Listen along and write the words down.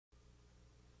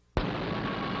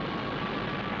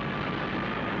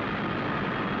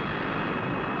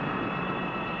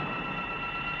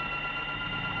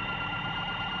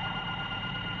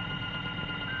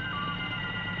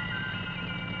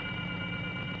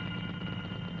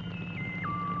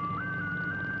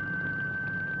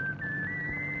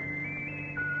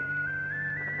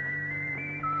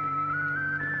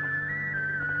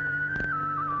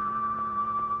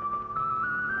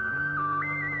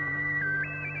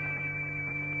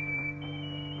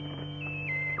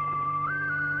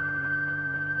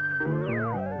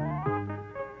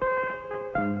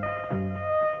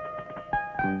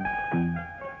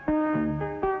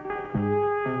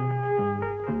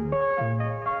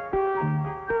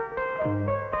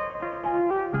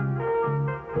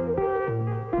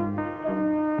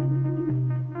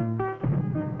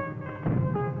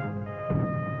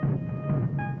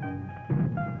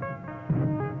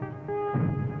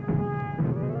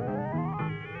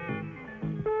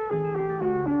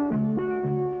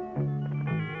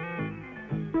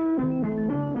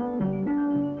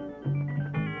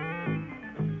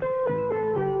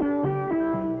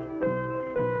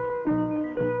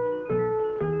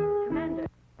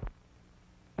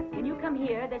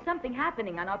Commander, there's something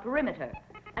happening on our perimeter.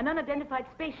 An unidentified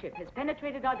spaceship has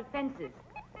penetrated our defenses.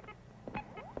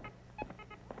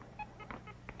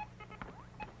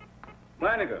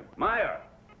 Flanagan, Meyer.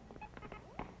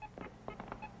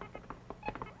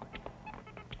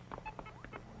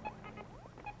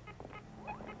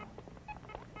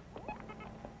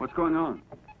 What's going on?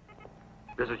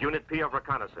 This is Unit P of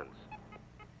Reconnaissance,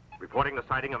 reporting the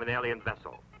sighting of an alien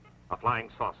vessel, a flying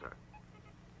saucer.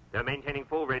 They're maintaining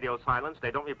full radio silence.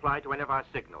 They don't reply to any of our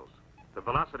signals. The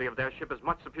velocity of their ship is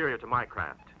much superior to my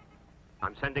craft.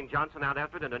 I'm sending Johnson out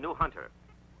after it in a new Hunter.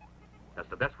 That's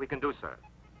the best we can do, sir.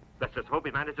 Let's just hope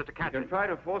he manages to catch it. You can try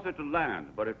to force it to land,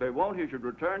 but if they won't, he should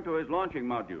return to his launching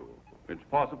module. It's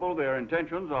possible their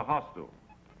intentions are hostile.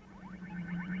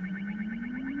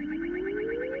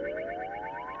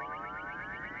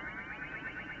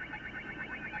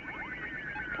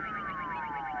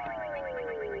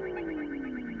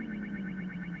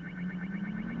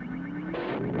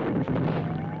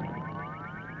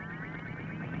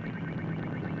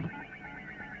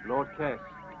 Lord Kess,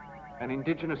 an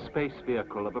indigenous space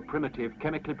vehicle of a primitive,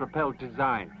 chemically propelled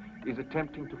design is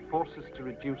attempting to force us to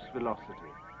reduce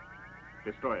velocity.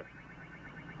 Destroy it.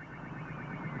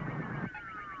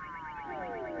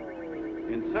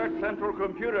 Insert central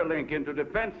computer link into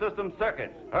defense system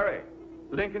circuits. Hurry.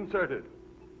 Link inserted.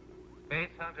 Space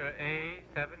Hunter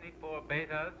A-74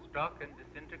 Beta struck and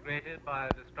disintegrated by a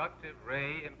destructive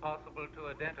ray impossible to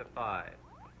identify.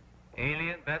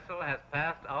 Alien vessel has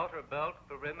passed outer belt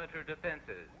perimeter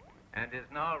defenses and is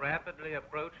now rapidly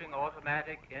approaching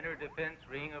automatic inner defense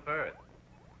ring of Earth.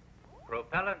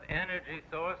 Propellant energy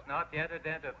source not yet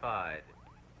identified.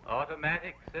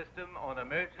 Automatic system on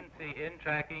emergency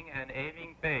in-tracking and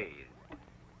aiming phase.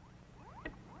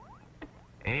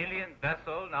 Alien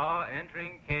vessel now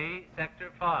entering K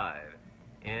Sector 5.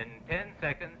 In 10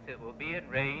 seconds, it will be in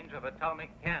range of atomic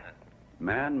cannon.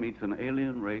 Man meets an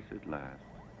alien race at last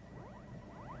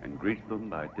and greets them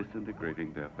by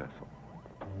disintegrating their vessel.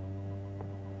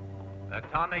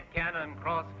 Atomic cannon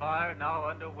crossfire now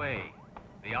underway.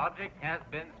 The object has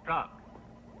been struck.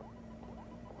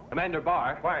 Commander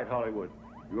Barr. Quiet, Hollywood.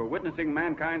 You are witnessing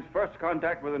mankind's first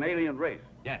contact with an alien race.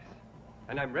 Yes,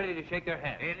 and I'm ready to shake their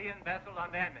hand. Alien vessel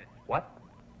undamaged. What?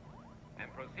 And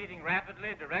proceeding rapidly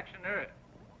direction Earth.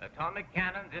 Atomic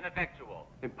cannons ineffectual.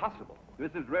 Impossible.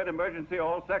 This is red emergency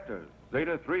all sectors.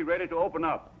 Zeta 3 ready to open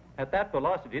up. At that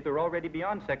velocity, they're already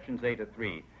beyond section Zeta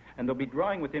 3, and they'll be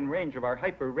drawing within range of our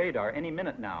hyper radar any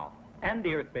minute now, and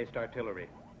the Earth-based artillery.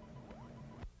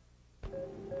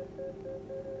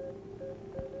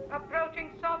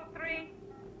 Approaching Sol 3.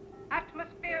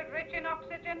 Atmosphere rich in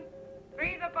oxygen,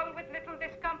 breathable with little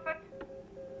discomfort.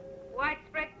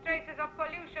 Widespread traces of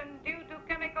pollution due to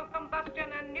chemical combustion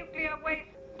and nuclear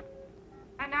wastes.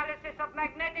 Analysis of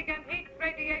magnetic and heat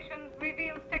radiation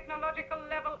reveals technological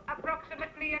level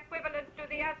approximately equivalent to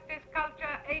the Aztec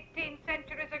culture 18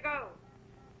 centuries ago.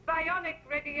 Bionic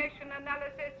radiation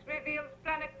analysis reveals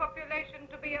planet population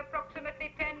to be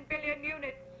approximately 10 billion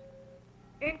units.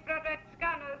 Infrared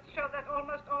scanners show that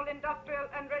almost all industrial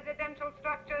and residential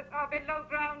structures are below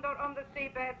ground or on the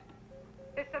seabed.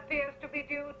 This appears to be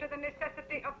due to the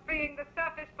necessity of freeing the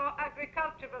surface for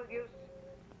agricultural use.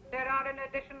 There are in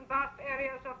addition vast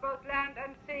areas of both land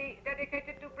and sea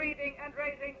dedicated to breeding and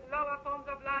raising lower forms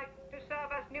of life to serve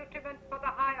as nutriment for the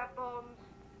higher forms.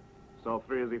 Sol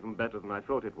 3 is even better than I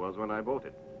thought it was when I bought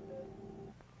it.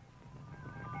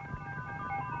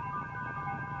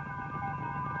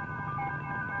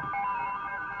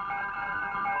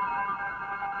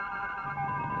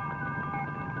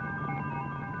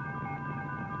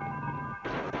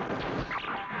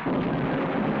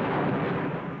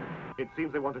 It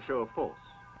seems they want to show a force.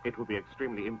 It would be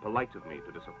extremely impolite of me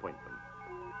to disappoint them.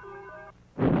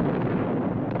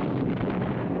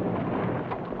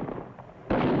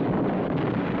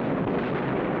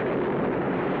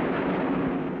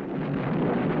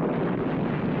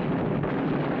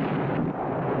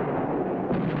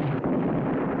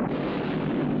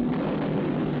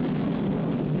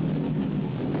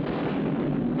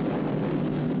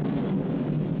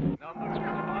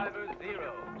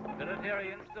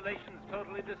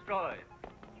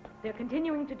 They're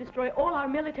continuing to destroy all our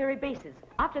military bases.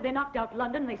 After they knocked out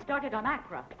London, they started on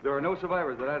Accra. There are no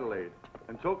survivors at Adelaide,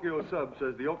 and Tokyo Sub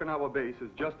says the Okinawa base is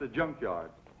just a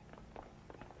junkyard.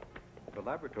 The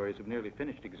laboratories have nearly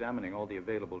finished examining all the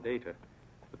available data,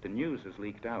 but the news has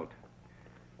leaked out.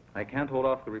 I can't hold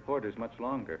off the reporters much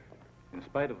longer. In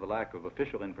spite of the lack of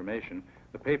official information,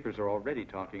 the papers are already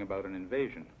talking about an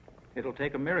invasion. It'll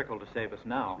take a miracle to save us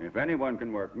now. If anyone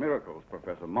can work miracles,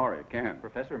 Professor Maury can.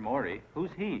 Professor Maury?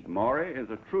 Who's he? Maury is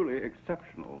a truly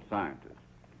exceptional scientist.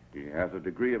 He has a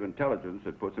degree of intelligence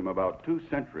that puts him about 2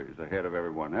 centuries ahead of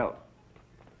everyone else.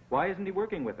 Why isn't he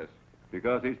working with us?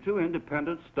 Because he's too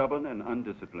independent, stubborn, and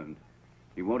undisciplined.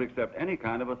 He won't accept any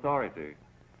kind of authority.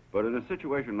 But in a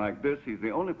situation like this, he's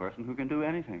the only person who can do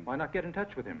anything. Why not get in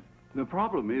touch with him? The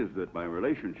problem is that my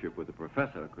relationship with the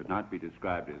professor could not be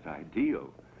described as ideal.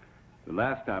 The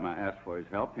last time I asked for his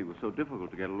help, he was so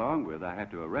difficult to get along with, I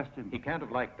had to arrest him. He can't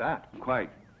have liked that. Quite.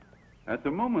 At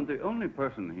the moment, the only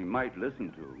person he might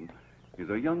listen to is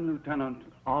a young Lieutenant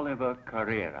Oliver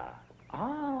Carrera.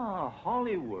 Ah,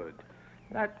 Hollywood.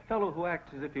 That fellow who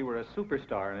acts as if he were a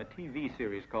superstar in a TV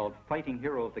series called Fighting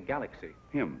Hero of the Galaxy.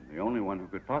 Him, the only one who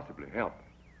could possibly help.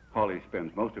 Holly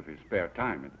spends most of his spare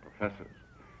time at the professor's.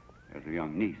 There's a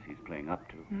young niece he's playing up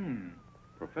to.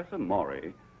 Professor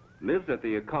Maury lives at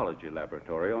the ecology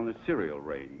laboratory on the cereal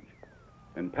range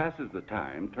and passes the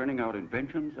time turning out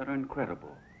inventions that are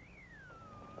incredible.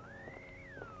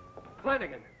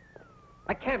 Flanagan,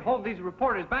 I can't hold these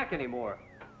reporters back anymore.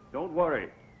 Don't worry.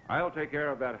 I'll take care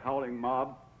of that howling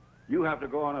mob. You have to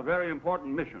go on a very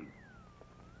important mission.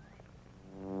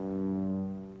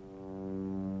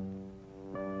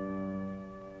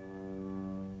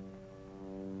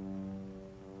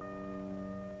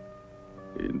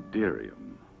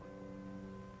 Inderium.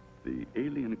 The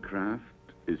alien craft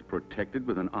is protected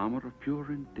with an armor of pure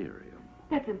Inderium.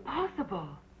 That's impossible.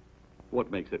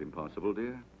 What makes it impossible,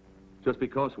 dear? Just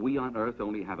because we on Earth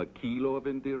only have a kilo of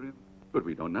Inderium? But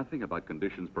we know nothing about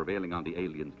conditions prevailing on the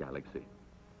aliens' galaxy.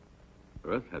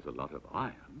 Earth has a lot of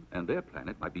iron, and their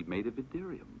planet might be made of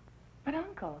Inderium. But,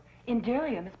 Uncle,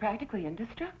 Inderium is practically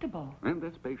indestructible. And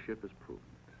their spaceship has proven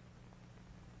it.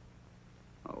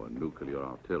 Our nuclear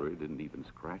artillery didn't even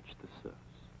scratch the surface.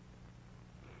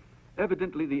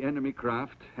 Evidently, the enemy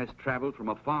craft has traveled from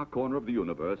a far corner of the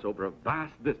universe over a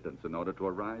vast distance in order to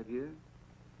arrive here.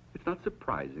 It's not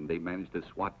surprising they managed to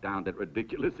swat down that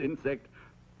ridiculous insect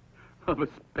of a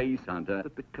space hunter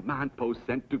that the command post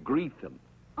sent to greet them.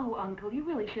 Oh, Uncle, you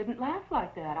really shouldn't laugh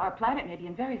like that. Our planet may be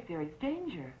in very serious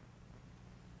danger.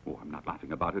 Oh, I'm not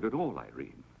laughing about it at all,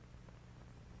 Irene.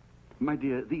 My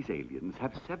dear, these aliens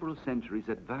have several centuries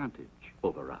advantage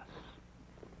over us.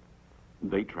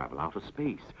 They travel out of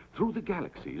space, through the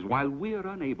galaxies, while we're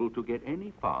unable to get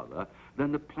any farther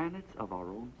than the planets of our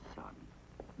own sun.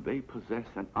 They possess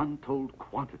an untold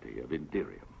quantity of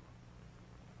Inderium.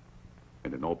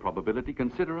 And in all probability,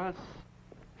 consider us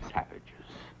savages.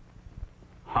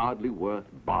 Hardly worth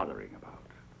bothering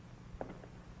about.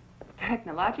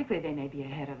 Technologically, they may be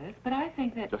ahead of us, but I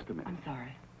think that... Just a minute. I'm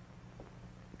sorry.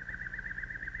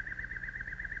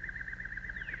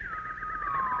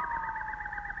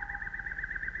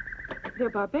 They're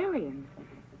barbarians.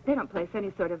 They don't place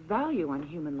any sort of value on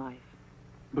human life.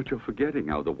 But you're forgetting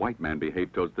how the white man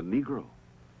behaved towards the Negro.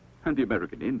 And the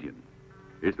American Indian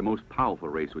is the most powerful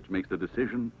race which makes the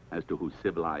decision as to who's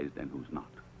civilized and who's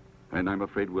not. And I'm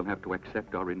afraid we'll have to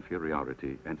accept our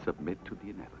inferiority and submit to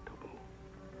the inevitable.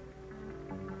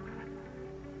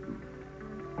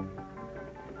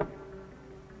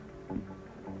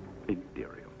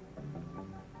 Inderium.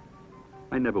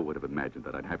 I never would have imagined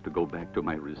that I'd have to go back to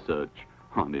my research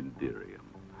on Inderium.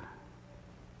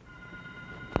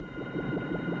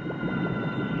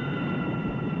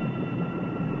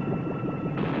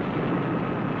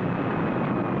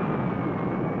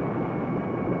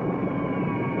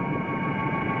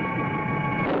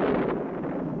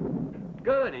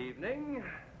 Good evening.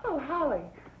 Oh, Holly,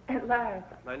 at last.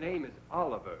 My name is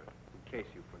Oliver, in case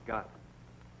you forgot.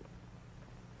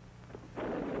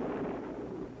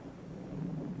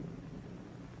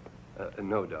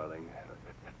 No, darling.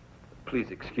 Please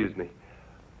excuse me.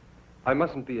 I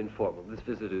mustn't be informal. This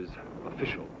visit is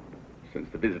official. Since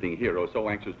the visiting hero is so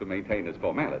anxious to maintain his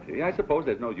formality, I suppose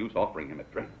there's no use offering him a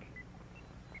drink.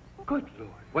 Good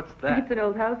Lord, what's that? It's an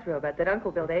old house robot that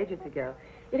Uncle built ages ago.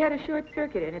 It had a short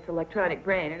circuit in its electronic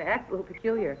brain, and it acts a little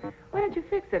peculiar. Why don't you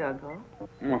fix it, Uncle?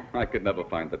 Well, I could never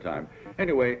find the time.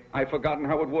 Anyway, I've forgotten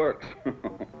how it works.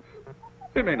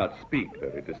 He may not speak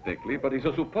very distinctly, but he's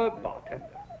a superb bartender.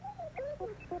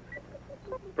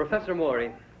 Professor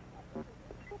Maury,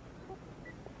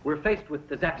 we're faced with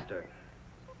disaster.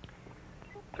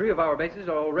 3 of our bases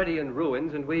are already in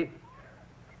ruins, and we're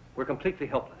completely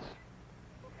helpless.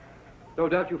 No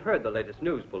doubt you've heard the latest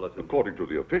news bulletin. According to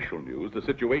the official news, the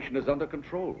situation is under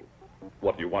control.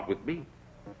 What do you want with me?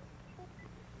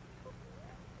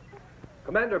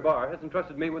 Commander Barr has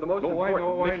entrusted me with the most important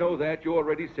I mission. know that. You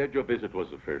already said your visit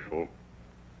was official.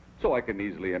 So I can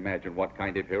easily imagine what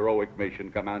kind of heroic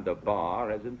mission Commander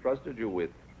Barr has entrusted you with.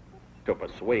 To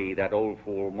persuade that old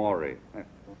fool Maury.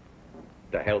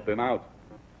 To help him out.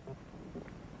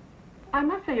 I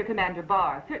must say your Commander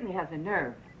Barr certainly has a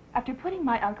nerve. After putting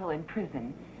my uncle in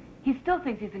prison, he still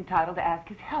thinks he's entitled to ask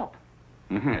his help.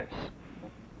 Yes.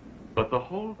 But the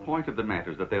whole point of the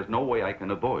matter is that there's no way I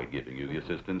can avoid giving you the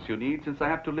assistance you need, since I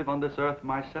have to live on this earth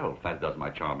myself, as does my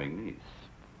charming niece.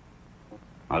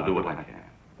 I'll do what I can.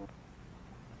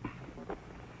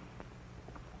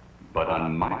 But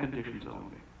on my conditions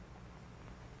only.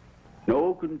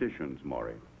 No conditions,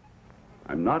 Maury.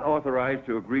 I'm not authorized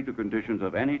to agree to conditions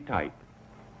of any type.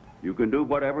 You can do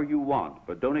whatever you want,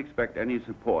 but don't expect any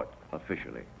support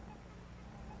officially.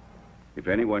 If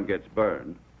anyone gets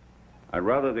burned, I'd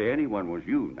rather that anyone was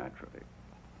you, naturally.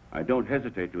 I don't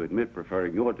hesitate to admit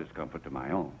preferring your discomfort to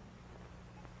my own.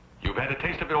 You've had a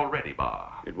taste of it already,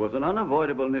 Barr. It was an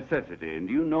unavoidable necessity, and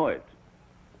you know it.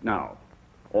 Now,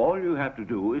 all you have to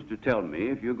do is to tell me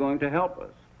if you're going to help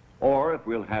us, or if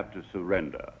we'll have to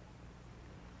surrender.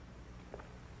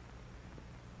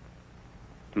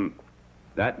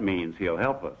 That means he'll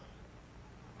help us.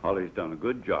 Holly's done a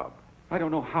good job. I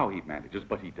don't know how he manages,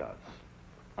 but he does.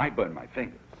 I burn my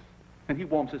fingers, and he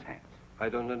warms his hands. I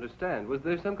don't understand. Was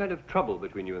there some kind of trouble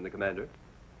between you and the commander?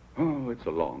 Oh, it's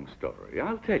a long story.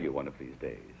 I'll tell you one of these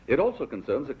days. It also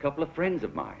concerns a couple of friends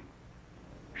of mine,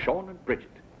 Sean and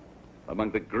Bridget,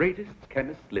 among the greatest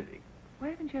chemists living. Why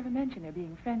haven't you ever mentioned they're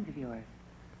being friends of yours?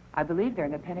 I believe they're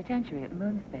in the penitentiary at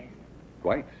Moonspace.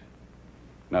 Quite.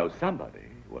 Now, somebody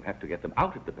will have to get them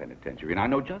out of the penitentiary, and I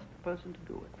know just the person to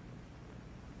do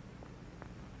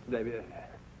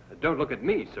it. Don't look at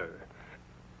me, sir.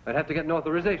 I'd have to get an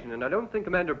authorization, and I don't think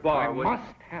Commander Barr would... I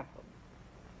must have them.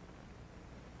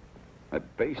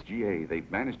 At Base GA,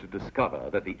 they've managed to discover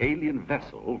that the alien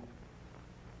vessel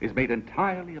is made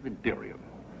entirely of Indirium.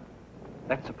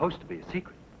 That's supposed to be a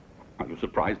secret. Are you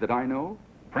surprised that I know?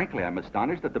 Frankly, I'm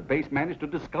astonished that the base managed to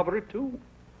discover it, too.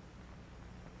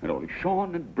 And only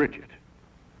Sean and Bridget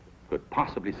could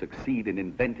possibly succeed in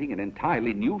inventing an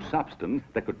entirely new substance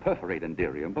that could perforate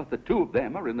Indirium, but the two of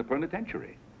them are in the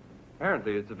penitentiary.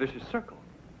 Apparently, it's a vicious circle.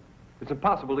 It's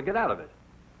impossible to get out of it.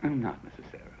 Not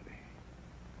necessarily.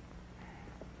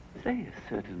 Say a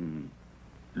certain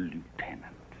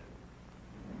lieutenant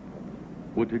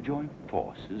were to join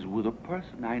forces with a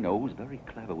person I know who's very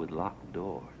clever with locked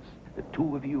doors. The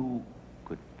two of you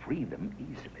could free them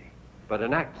easily. But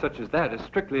an act such as that is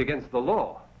strictly against the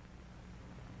law.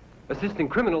 Assisting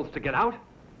criminals to get out?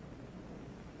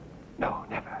 No,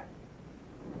 never.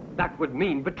 That would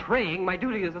mean betraying my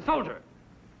duty as a soldier.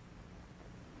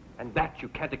 And that you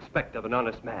can't expect of an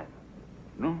honest man.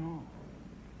 No.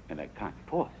 And I can't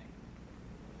force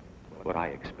you. What I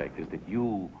expect is that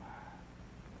you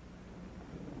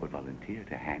would volunteer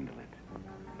to handle it.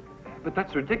 But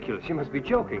that's ridiculous. You must be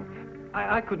joking.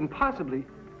 I couldn't possibly...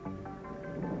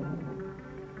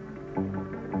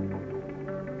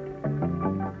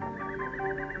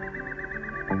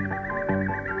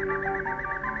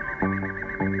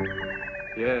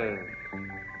 Yes.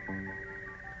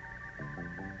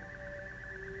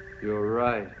 You're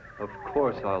right. Of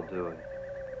course I'll do it.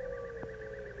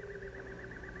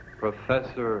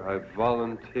 Professor, I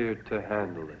volunteered to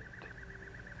handle it.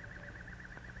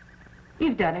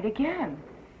 You've done it again.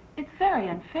 It's very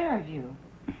unfair of you.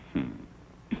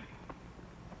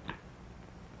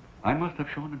 I must have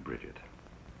Sean and Bridget.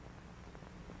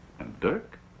 And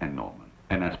Dirk and Norman.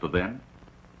 And as for them,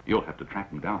 you'll have to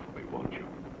track them down for me, won't you?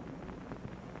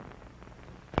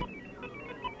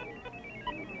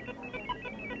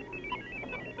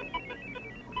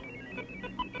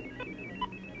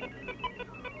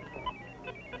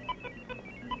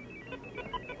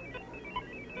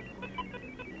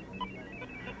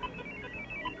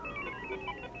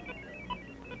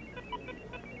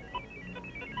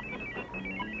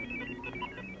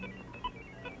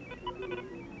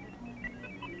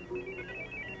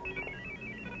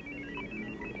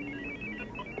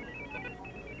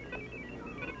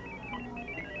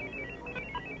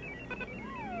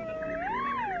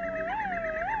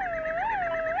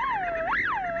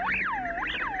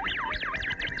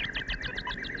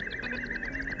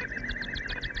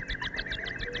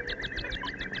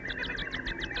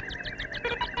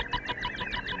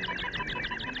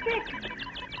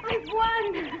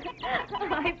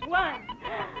 I've won.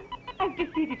 I've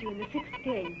defeated you in the 6th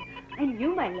game. I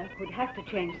knew my luck would have to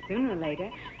change sooner or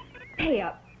later. Pay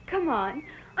up. Come on.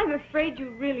 I'm afraid you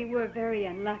really were very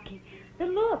unlucky. The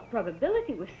law of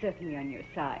probability was certainly on your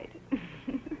side.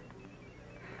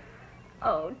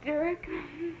 Oh, Dirk.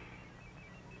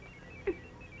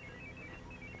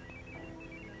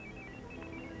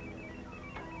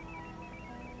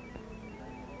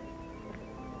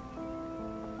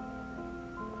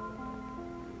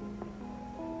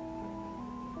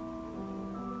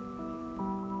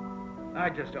 I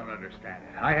just don't understand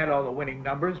it. I had all the winning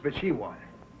numbers, but she won.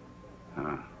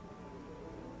 Huh.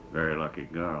 Very lucky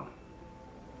girl.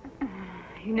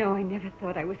 You know, I never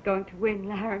thought I was going to win,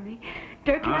 Laramie.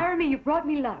 Dirk Laramie, you brought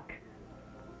me luck.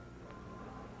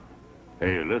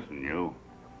 Hey, listen, you.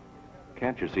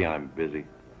 Can't you see I'm busy?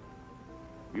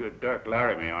 You're Dirk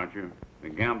Laramie, aren't you? The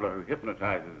gambler who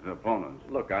hypnotizes his opponents.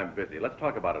 Look, I'm busy. Let's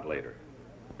talk about it later.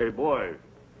 Hey, boys,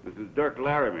 this is Dirk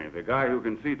Laramie, the guy who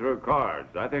can see through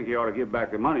cards. I think he ought to give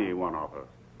back the money he won off us.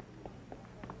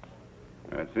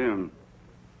 That's him.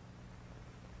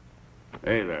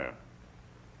 Hey there.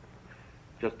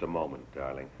 Just a moment,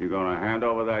 darling. You gonna hand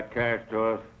over that cash to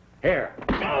us? Here.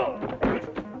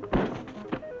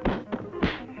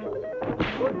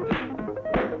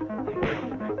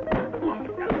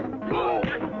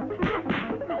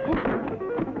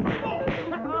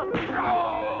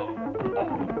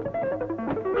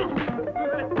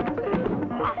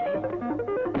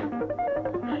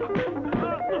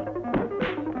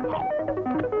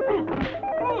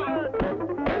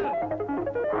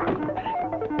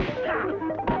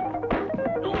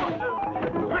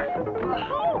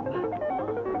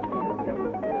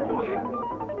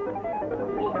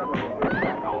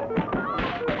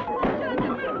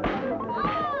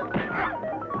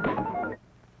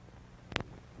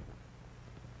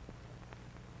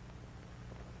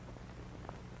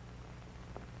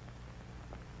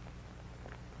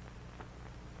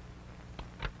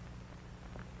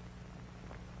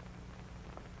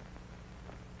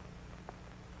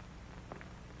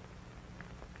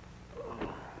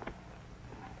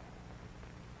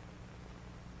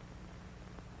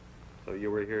 So you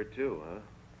were here too, huh?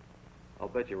 I'll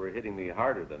bet you were hitting me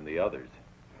harder than the others.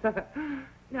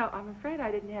 No, I'm afraid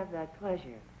I didn't have that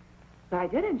pleasure. But I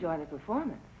did enjoy the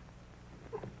performance.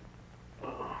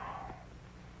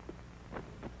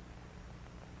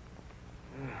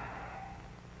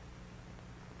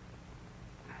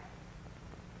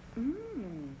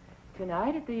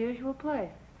 Tonight at the usual place.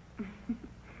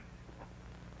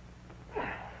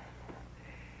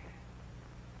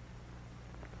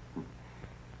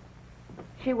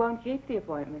 She won't keep the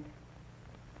appointment.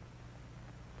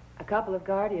 A couple of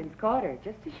guardians caught her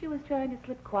just as she was trying to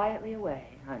slip quietly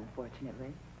away,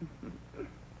 unfortunately.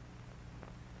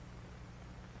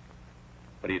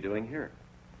 What are you doing here?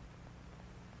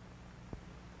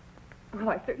 Well,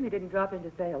 I certainly didn't drop in to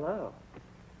say hello.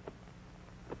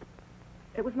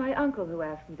 It was my uncle who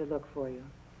asked me to look for you.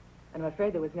 And I'm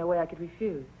afraid there was no way I could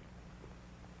refuse.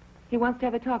 He wants to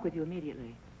have a talk with you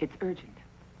immediately. It's urgent.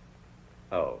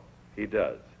 Oh, he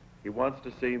does. He wants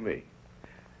to see me.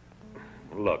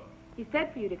 Look. He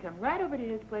said for you to come right over to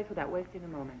his place without wasting a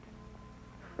moment.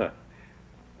 Does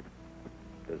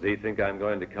he think I'm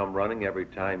going to come running every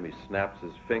time he snaps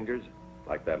his fingers,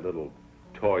 like that little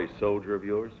toy soldier of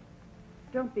yours?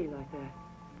 Don't be like that.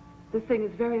 This thing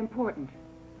is very important.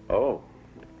 Oh,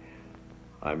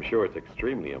 I'm sure it's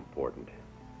extremely important.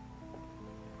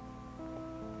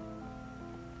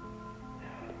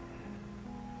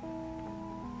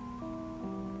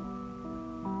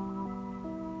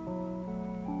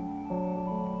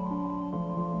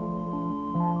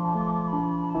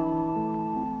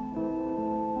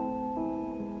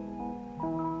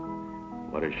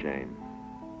 What a shame.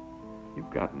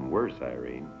 You've gotten worse,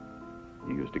 Irene.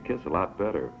 You used to kiss a lot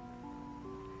better.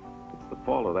 It's the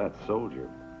fault of that soldier,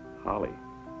 Holly.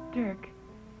 Dirk,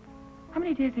 how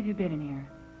many days have you been in here?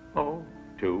 Oh,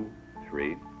 2,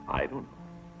 3, I don't know.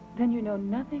 Then you know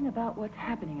nothing about what's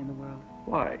happening in the world.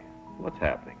 Why? What's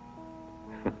happening?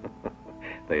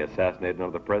 They assassinated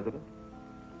another president?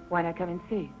 Why not come and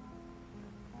see?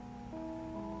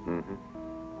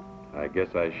 Mm-hmm. I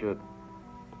guess I should.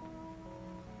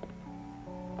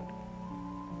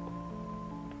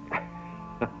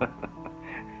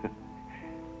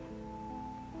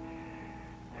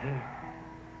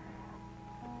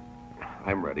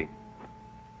 I'm ready.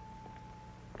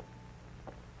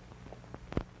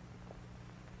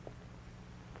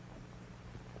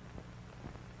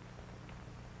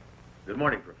 Good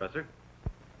morning, Professor.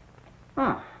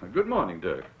 Ah, good morning,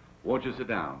 Dirk. Won't you sit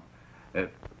down?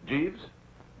 Jeeves?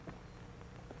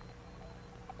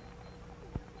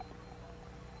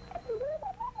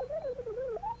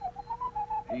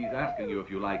 He's asking you if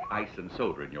you like ice and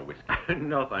soda in your whiskey.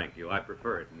 No, thank you. I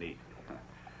prefer it neat.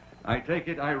 I take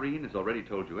it Irene has already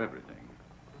told you everything.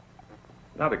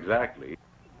 Not exactly.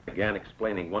 I began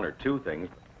explaining 1 or 2 things.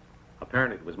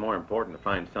 Apparently it was more important to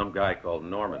find some guy called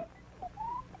Norman.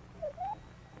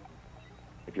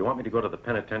 If you want me to go to the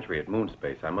penitentiary at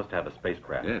Moonspace, I must have a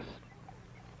spacecraft. Yes.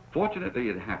 Fortunately,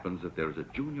 it happens that there is a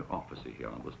junior officer here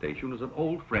on the station who's an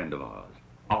old friend of ours,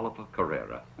 Oliver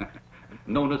Carrera.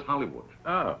 known as Hollywood.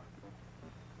 Oh.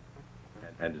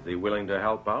 And is he willing to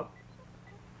help out?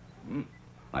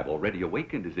 I've already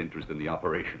awakened his interest in the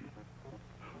operation.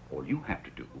 All you have to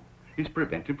do is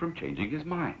prevent him from changing his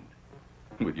mind.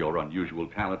 With your unusual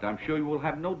talent, I'm sure you will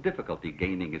have no difficulty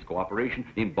gaining his cooperation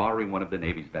in borrowing one of the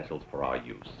Navy's vessels for our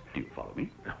use. Do you follow me?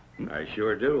 I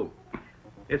sure do.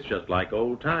 It's just like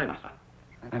old times.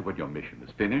 And when your mission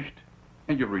is finished,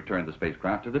 and you've returned the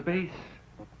spacecraft to the base,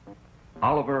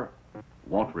 Oliver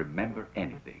won't remember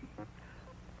anything.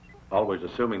 Always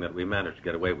assuming that we managed to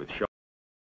get away with Shaw.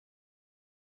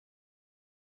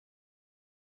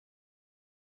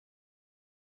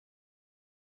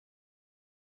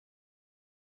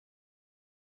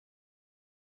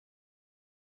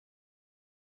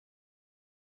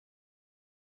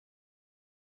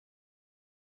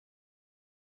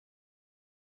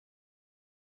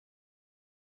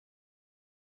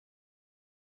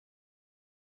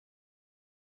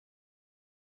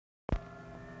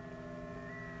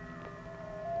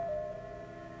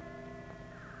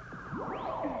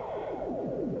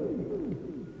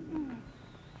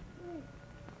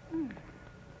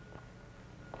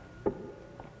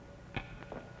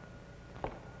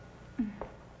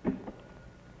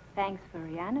 Thanks for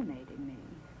reanimating me.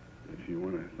 If you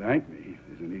want to thank me,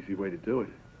 there's an easy way to do it.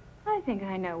 I think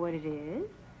I know what it is.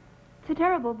 It's a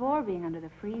terrible bore being under the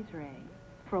freeze ray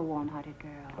for a warm-hearted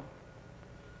girl.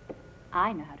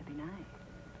 I know how to be nice.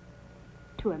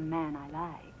 To a man I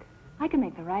like. I can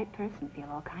make the right person feel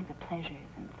all kinds of pleasures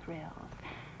and thrills.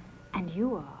 And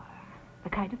you are the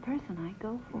kind of person I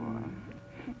go for.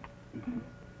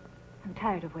 I'm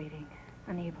tired of waiting,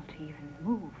 unable to even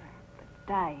move, but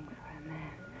dying for a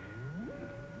man.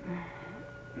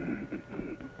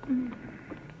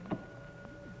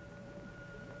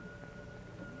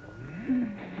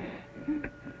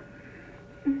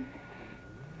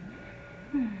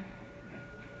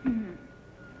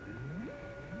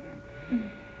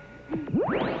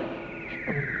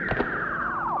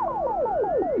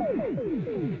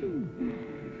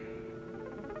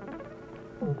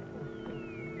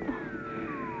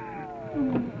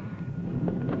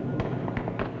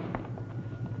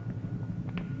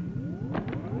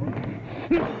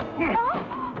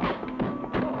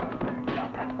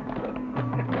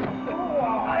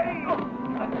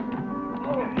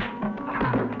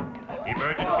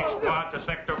 Emergency squad to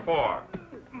Sector 4.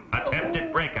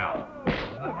 Attempted breakout.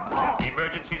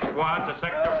 Emergency squad to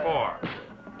Sector 4.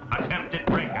 Attempted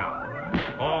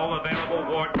breakout. All available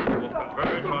wardens will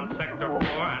converge on Sector 4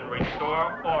 and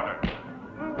restore order.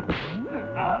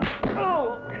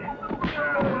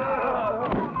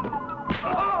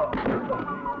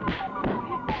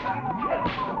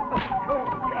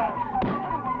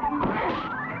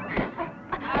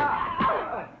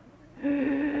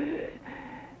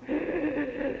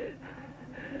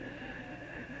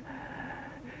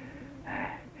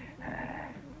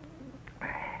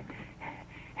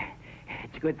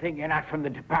 It's a good thing you're not from the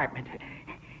department.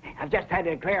 I've just had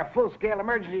to declare a full-scale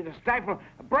emergency to stifle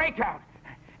a breakout.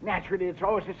 Naturally, it's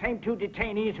always the same two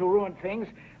detainees who ruin things.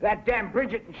 That damn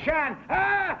Bridget and Sean.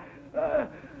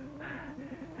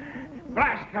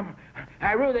 Blast them.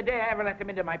 I rue the day I ever let them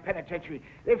into my penitentiary.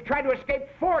 They've tried to escape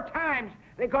 4 times.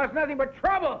 They caused nothing but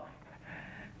trouble.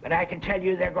 But I can tell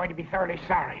you they're going to be thoroughly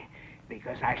sorry,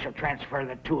 because I shall transfer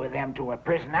the 2 of them to a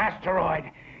prison asteroid,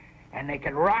 and they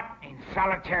can rot in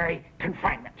solitary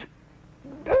confinement.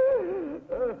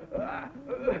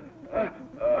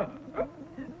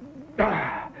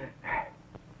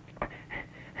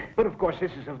 But of course,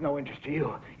 this is of no interest to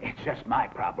you. It's just my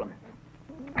problem.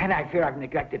 And I fear I've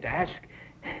neglected to ask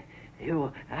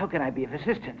you, how can I be of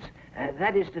assistance?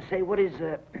 That is to say, what is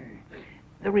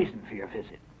the reason for your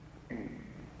visit?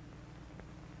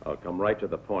 I'll come right to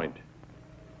the point.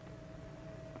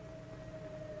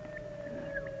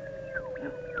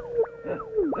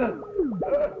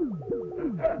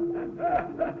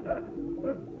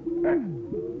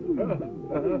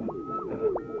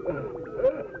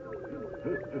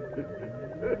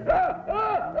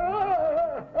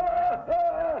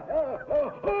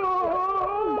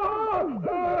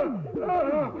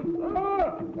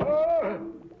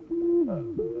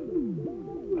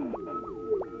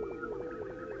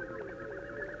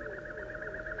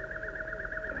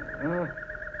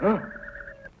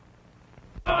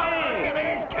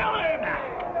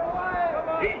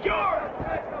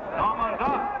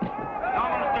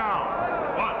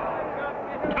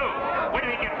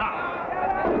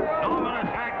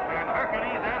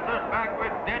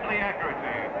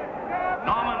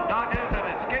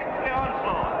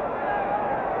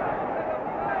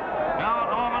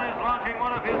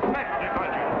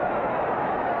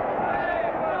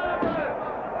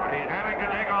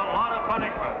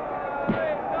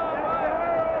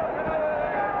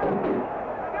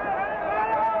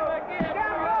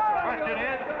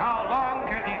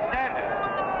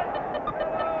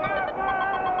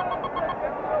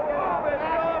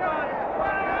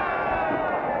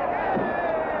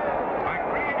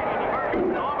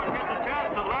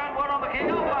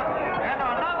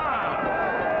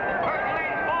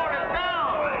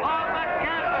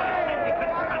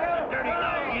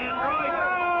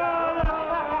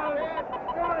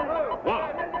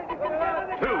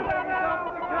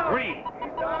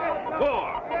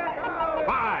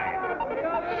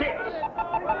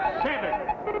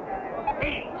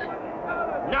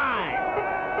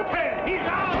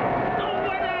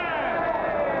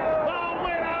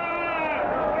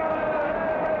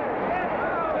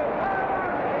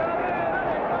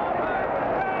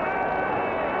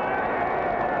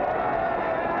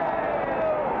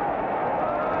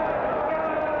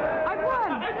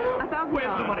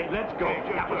 Where's the money? Let's go.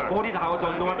 That was 40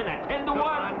 on Norman at 10 to 1.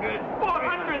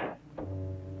 400.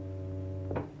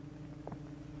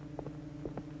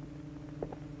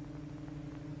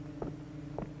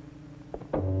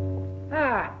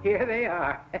 Ah, here they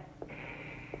are.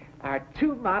 Our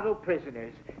two model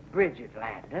prisoners, Bridget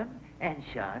Landham and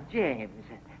Sean James.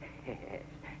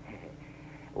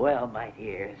 Well, my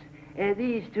dears,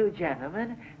 these two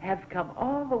gentlemen have come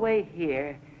all the way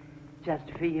here just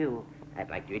for you. I'd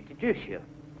like to introduce you.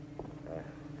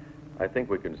 I think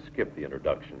we can skip the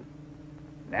introduction.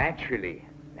 Naturally.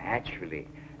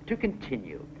 To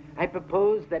continue, I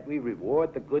propose that we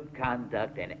reward the good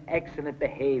conduct and excellent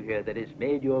behavior that has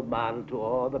made you a model to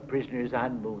all the prisoners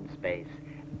on moon space.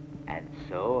 And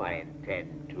so I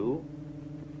intend to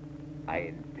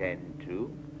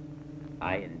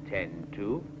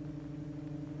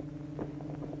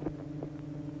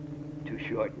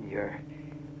shorten your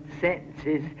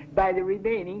sentences by the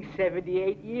remaining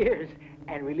 78 years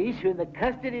and release you in the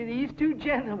custody of these two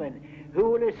gentlemen who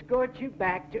will escort you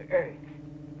back to Earth.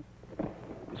 It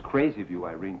was crazy of you,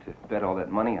 Irene, to bet all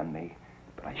that money on me.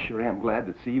 But I sure am glad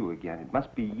to see you again. It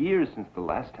must be years since the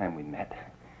last time we met.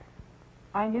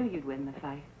 I knew you'd win the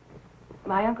fight.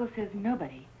 My uncle says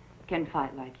nobody can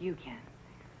fight like you can.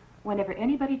 Whenever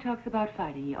anybody talks about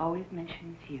fighting, he always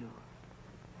mentions you.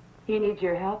 He needs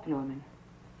your help, Norman.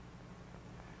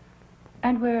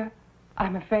 And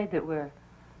I'm afraid that we're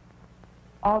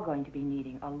all going to be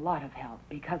needing a lot of help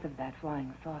because of that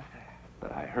flying saucer.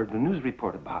 But I heard the news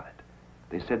report about it.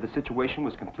 They said the situation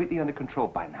was completely under control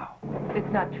by now.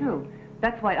 It's not true.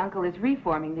 That's why Uncle is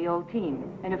reforming the old team.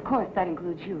 And of course, that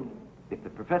includes you. If the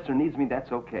professor needs me,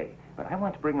 that's okay. But I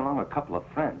want to bring along a couple of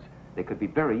friends. They could be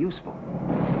very useful.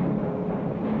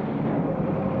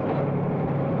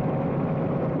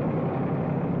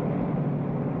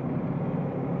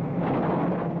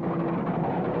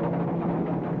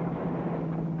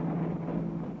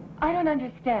 I don't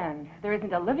understand. There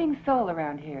isn't a living soul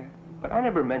around here. But I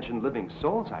never mentioned living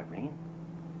souls, Irene.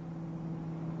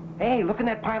 Hey, look in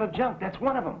that pile of junk. That's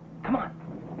one of them. Come on.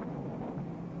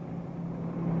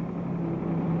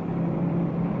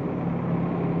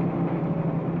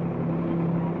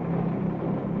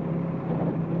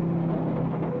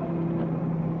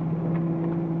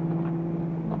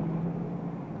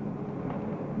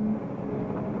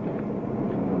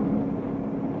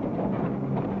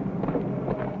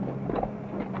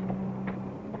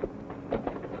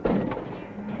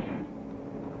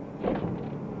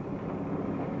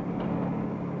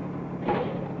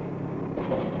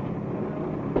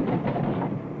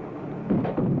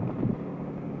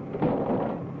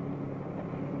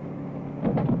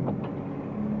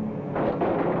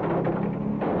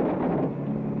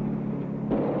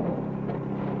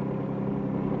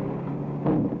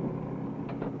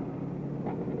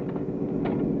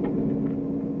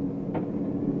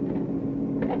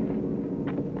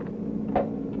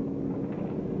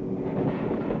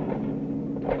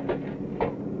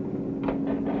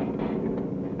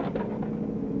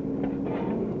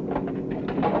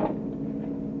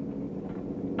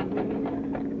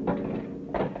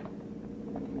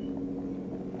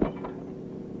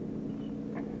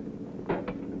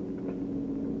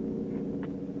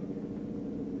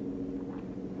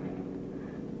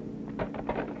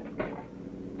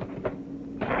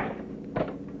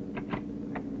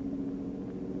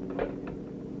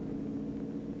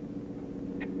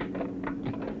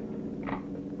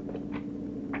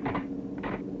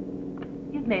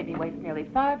 Made me waste nearly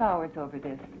 5 hours over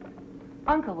this.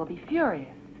 Uncle will be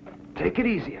furious. Take it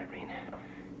easy, Irene.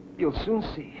 You'll soon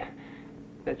see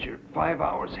that your 5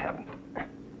 hours haven't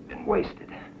been wasted.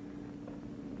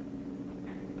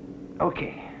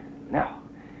 Okay, now,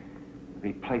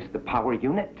 replace the power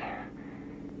unit.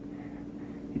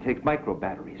 You take micro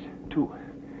batteries, 2.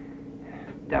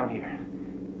 Down here.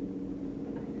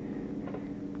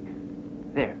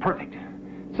 There, perfect.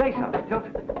 Say something,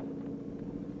 Tilton.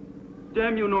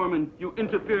 Damn you, Norman, you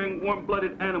interfering,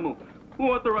 warm-blooded animal.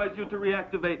 Who authorized you to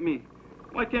reactivate me?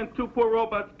 Why can't two poor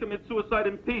robots commit suicide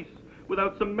in peace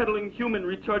without some meddling human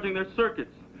recharging their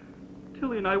circuits?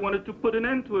 Tilly and I wanted to put an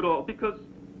end to it all because...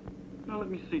 Now, let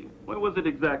me see. What was it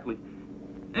exactly?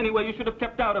 Anyway, you should have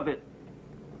kept out of it.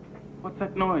 What's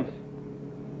that noise?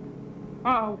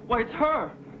 Oh, why, it's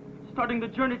her! Starting the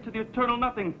journey to the eternal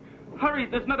nothing. Hurry,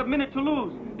 there's not a minute to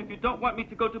lose. If you don't want me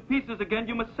to go to pieces again,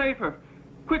 you must save her.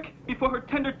 Quick, before her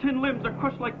tender tin limbs are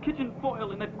crushed like kitchen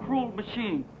foil in that cruel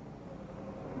machine.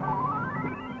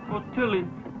 Oh, Tilly,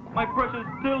 my precious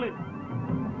Tilly.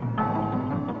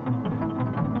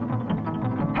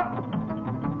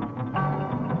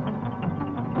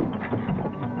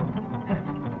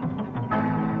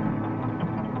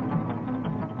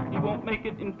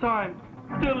 make it in time.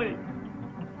 Tilly!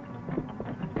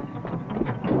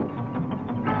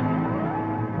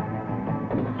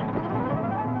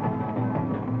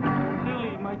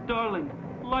 Tilly, my darling,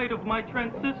 light of my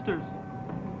transistors.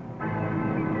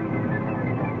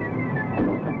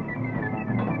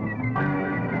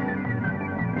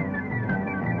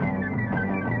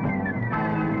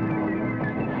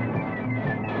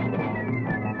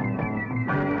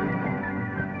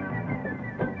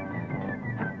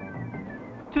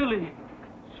 Tilly,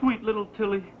 sweet little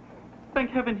Tilly.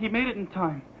 Thank heaven he made it in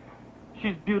time.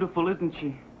 She's beautiful, isn't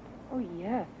she? Oh,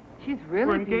 yes. She's really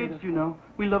We're engaged, beautiful. you know.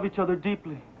 We love each other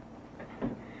deeply.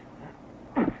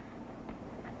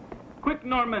 Quick,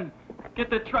 Norman. Get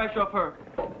the trash off her.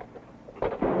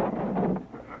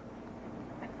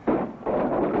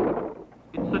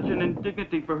 It's such an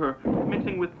indignity for her,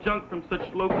 mixing with junk from such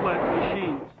low-class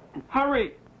machines.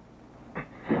 Hurry!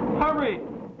 Hurry!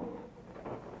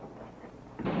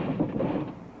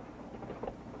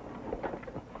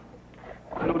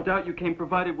 No doubt you came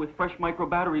provided with fresh micro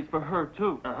batteries for her,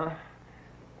 too. Uh-huh.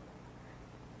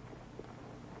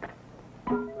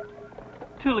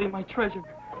 Tilly, my treasure.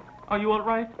 Are you all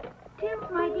right?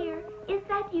 Tilt, my dear, is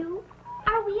that you?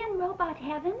 Are we in robot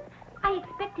heaven? I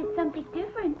expected something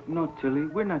different. No, Tilly,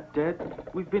 we're not dead.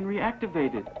 We've been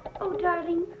reactivated. Oh,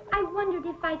 darling, I wondered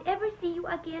if I'd ever see you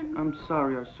again. I'm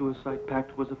sorry our suicide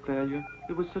pact was a failure.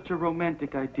 It was such a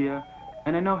romantic idea,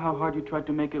 and I know how hard you tried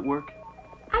to make it work.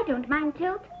 I don't mind,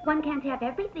 Tilt. One can't have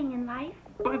everything in life.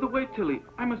 By the way, Tilly,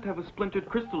 I must have a splintered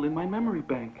crystal in my memory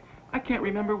bank. I can't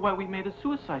remember why we made a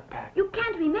suicide pact. You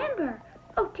can't remember?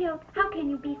 Oh, Tilt, how can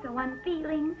you be so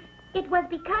unfeeling? It was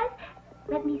because...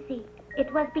 Let me see.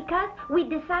 It was because we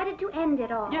decided to end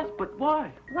it all. Yes, but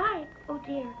why? Why? Oh,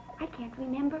 dear, I can't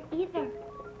remember either.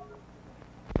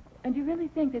 And you really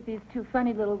think that these two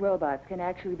funny little robots can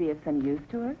actually be of some use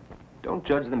to us? Don't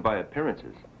judge them by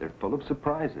appearances. They're full of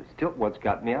surprises. Tilt once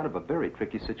got me out of a very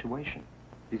tricky situation.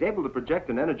 He's able to project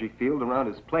an energy field around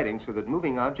his plating so that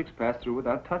moving objects pass through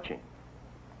without touching.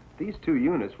 These two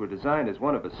units were designed as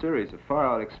one of a series of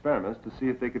far-out experiments to see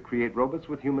if they could create robots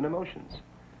with human emotions.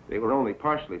 They were only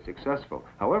partially successful.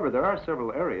 However, there are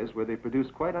several areas where they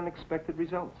produced quite unexpected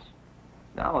results.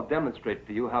 Now I'll demonstrate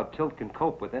for you how Tilt can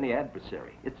cope with any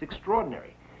adversary. It's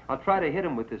extraordinary. I'll try to hit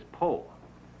him with this pole.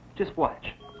 Just watch.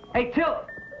 Hey, Tilt!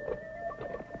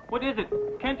 What is it?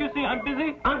 Can't you see I'm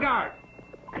busy? On guard!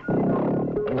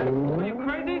 Are you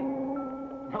crazy?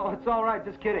 No, it's all right.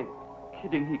 Just kidding.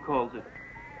 Kidding, he calls it.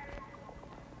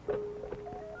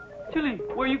 Tilly,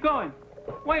 where are you going?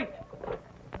 Wait!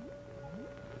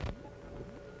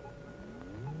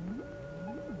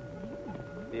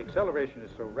 The acceleration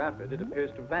is so rapid it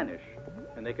appears to vanish,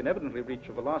 and they can evidently reach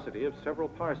a velocity of several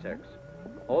parsecs.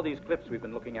 All these clips we've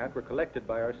been looking at were collected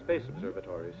by our space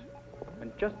observatories.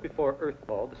 And just before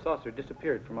Earthfall, the saucer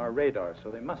disappeared from our radar,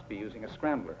 so they must be using a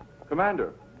scrambler.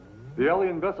 Commander, the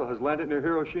alien vessel has landed near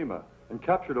Hiroshima and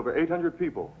captured over 800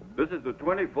 people. This is the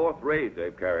 24th raid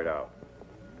they've carried out.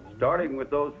 Starting with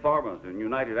those farmers in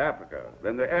United Africa,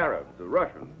 then the Arabs, the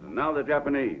Russians, and now the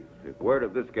Japanese. If word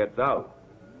of this gets out,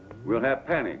 we'll have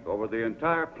panic over the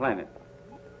entire planet.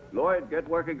 Lloyd, get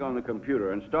working on the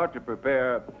computer and start to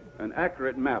prepare an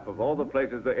accurate map of all the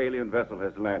places the alien vessel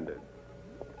has landed.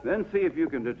 Then see if you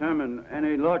can determine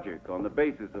any logic on the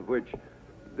basis of which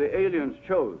the aliens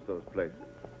chose those places.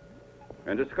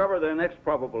 And discover their next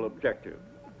probable objective.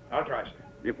 I'll try, sir.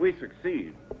 If we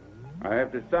succeed, I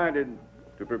have decided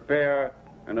to prepare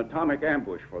an atomic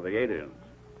ambush for the aliens.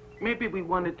 Maybe we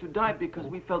wanted to die because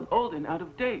we felt old and out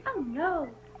of date. Oh, no.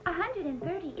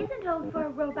 130 isn't old for a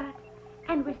robot.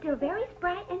 And we're still very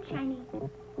spry and shiny.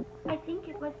 I think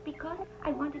it was because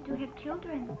I wanted to have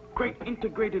children. Great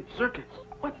integrated circuits.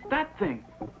 What's that thing?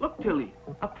 Look, Tilly,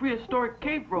 a prehistoric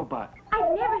cave robot.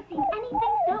 I've never seen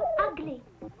anything so ugly.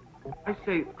 I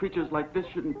say creatures like this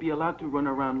shouldn't be allowed to run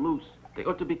around loose. They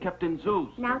ought to be kept in zoos.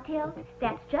 Now, Till,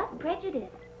 that's just prejudice.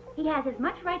 He has as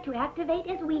much right to activate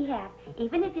as we have,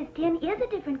 even if his tin is a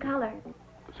different color.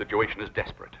 The situation is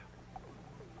desperate.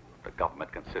 The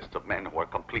government consists of men who are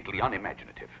completely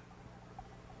unimaginative.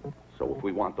 So if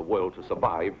we want the world to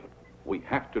survive, we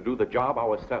have to do the job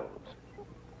ourselves.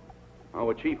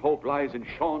 Our chief hope lies in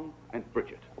Sean and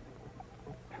Bridget.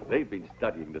 They've been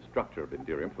studying the structure of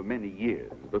Indirium for many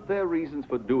years, but their reasons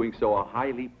for doing so are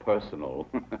highly personal.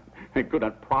 They could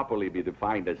not properly be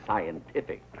defined as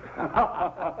scientific. As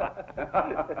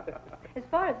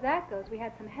far as that goes, we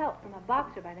had some help from a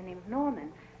boxer by the name of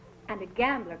Norman and a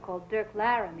gambler called Dirk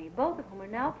Laramie, both of whom are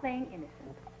now playing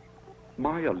innocent.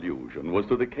 My allusion was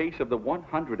to the case of the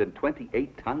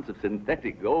 128 tons of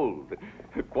synthetic gold,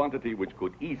 a quantity which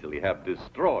could easily have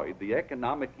destroyed the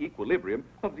economic equilibrium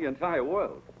of the entire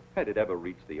world, had it ever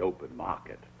reached the open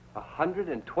market.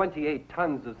 128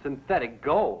 tons of synthetic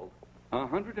gold?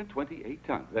 128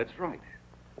 tons, that's right.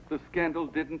 The scandal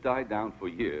didn't die down for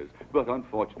years, but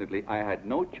unfortunately I had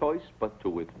no choice but to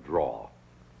withdraw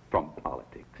from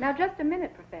politics. Now, just a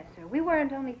minute, Professor. We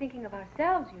weren't only thinking of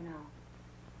ourselves, you know.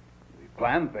 We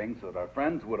planned things so that our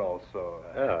friends would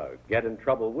also... Get in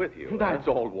trouble with you. That's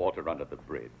all water under the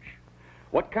bridge.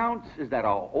 What counts is that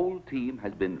our whole team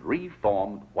has been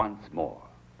reformed once more.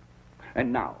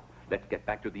 And now, let's get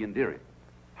back to the Indirium.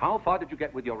 How far did you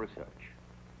get with your research?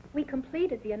 We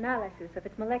completed the analysis of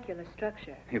its molecular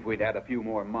structure. If we'd had a few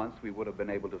more months, we would have been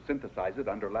able to synthesize it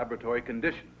under laboratory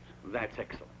conditions. That's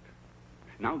excellent.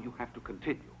 Now you have to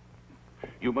continue.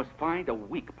 You must find a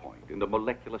weak point in the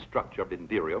molecular structure of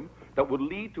Indirium that would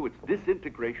lead to its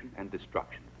disintegration and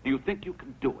destruction. Do you think you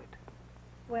can do it?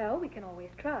 Well, we can always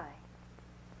try.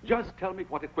 Just tell me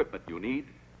what equipment you need,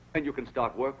 and you can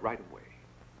start work right away.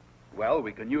 Well,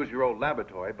 we can use your old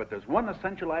laboratory, but there's one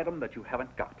essential item that you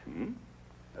haven't got.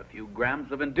 A few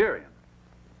grams of Indirium.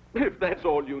 If that's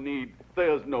all you need,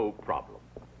 there's no problem.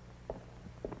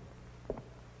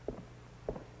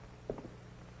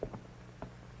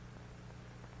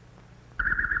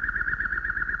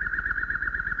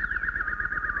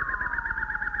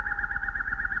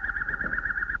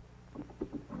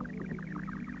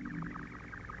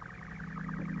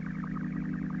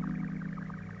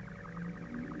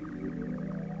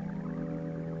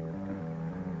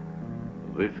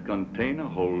 This container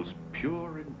holds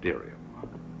pure Indirium.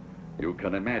 You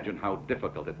can imagine how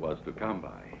difficult it was to come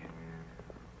by.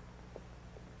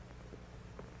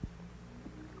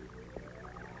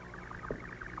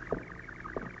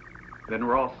 Then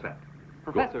we're all set.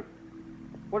 Professor,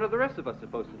 what are the rest of us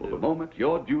supposed to do? For the moment,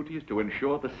 your duty is to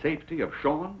ensure the safety of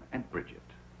Sean and Bridget.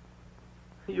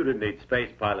 You didn't need space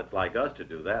pilots like us to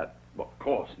do that. Well, of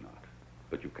course not.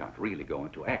 But you can't really go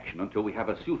into action until we have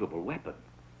a suitable weapon.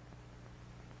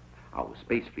 Our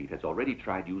space fleet has already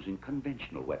tried using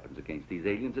conventional weapons against these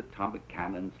aliens, atomic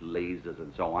cannons, lasers,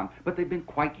 and so on, but they've been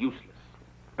quite useless.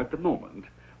 At the moment,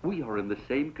 we are in the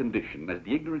same condition as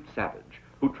the ignorant savage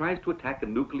who tries to attack a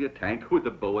nuclear tank with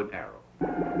a bow and arrow.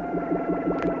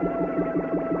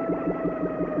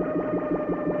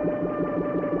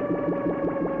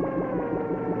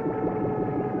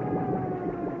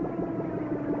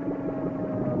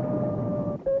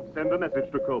 Send a message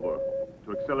to Cobra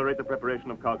to accelerate the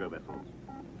preparation of cargo vessels.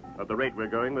 At the rate we're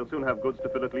going, we'll soon have goods to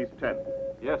fill at least 10.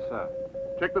 Yes, sir.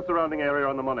 Check the surrounding area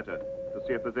on the monitor to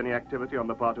see if there's any activity on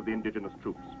the part of the indigenous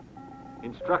troops.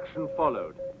 Instruction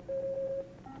followed.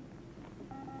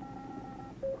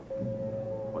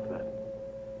 What's that?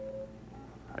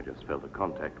 I just felt a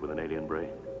contact with an alien brain.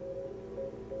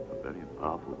 A very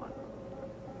powerful one.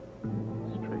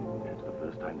 Strange, it's the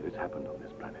first time that it's happened on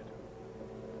this planet.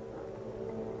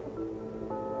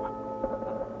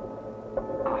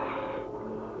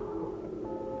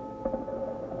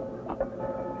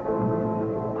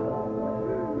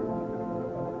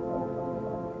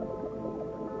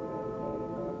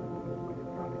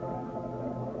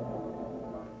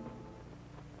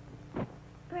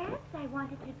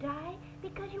 Wanted to die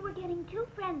because you were getting too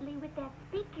friendly with that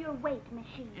speak your weight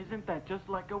machine. Isn't that just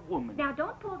like a woman? Now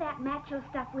don't pull that macho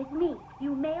stuff with me,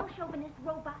 you male chauvinist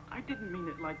robot. I didn't mean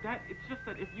it like that. It's just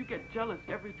that if you get jealous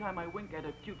every time I wink at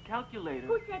a cute calculator...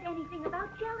 Who said anything about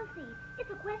jealousy? It's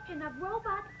a question of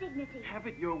robot dignity. Have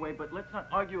it your way, but let's not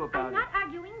argue about I'm not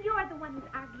arguing. You're the one who's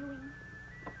arguing.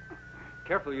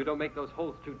 Careful you don't make those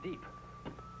holes too deep.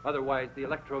 Otherwise, the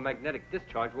electromagnetic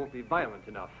discharge won't be violent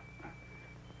enough.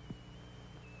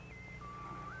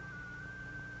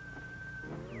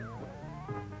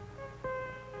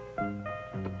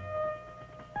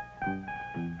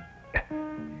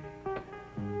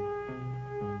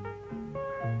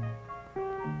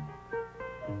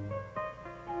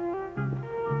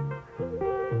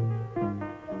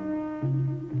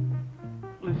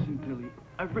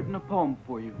 I've written a poem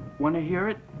for you. Want to hear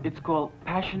it? It's called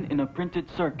Passion in a Printed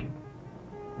Circuit.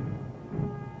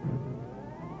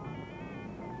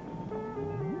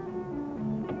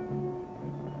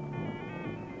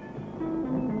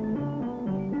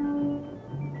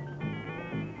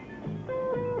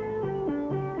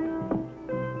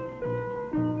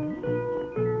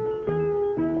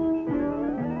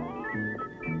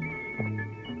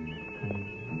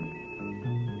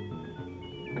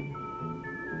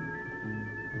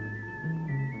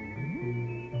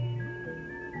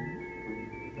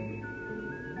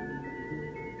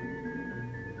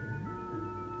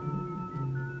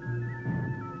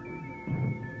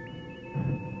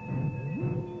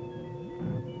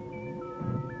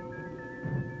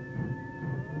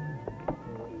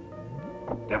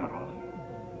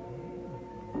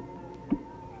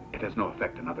 has no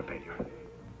effect, another failure.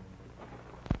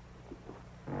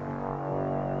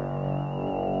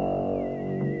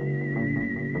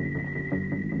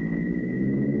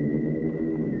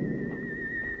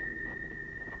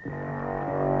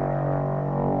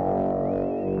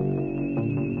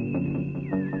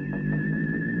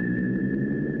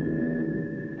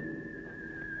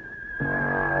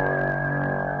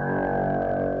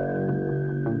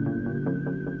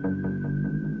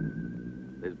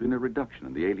 There's been a reduction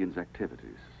in the aliens'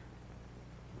 activities.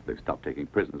 They've stopped taking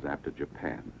prisoners after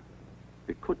Japan.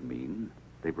 It could mean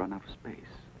they've run out of space.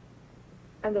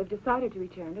 And they've decided to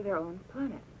return to their own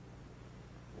planet.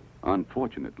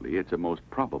 Unfortunately, it's a most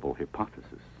probable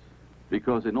hypothesis.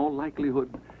 Because in all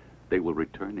likelihood, they will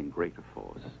return in greater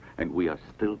force. And we are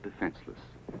still defenseless.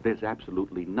 There's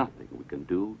absolutely nothing we can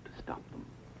do to stop them.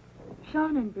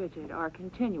 Sean and Bridget are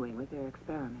continuing with their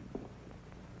experiments.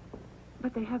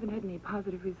 But they haven't had any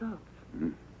positive results.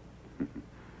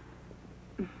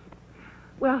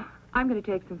 Well, I'm going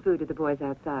to take some food to the boys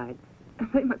outside.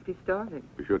 They must be starving.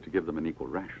 Be sure to give them an equal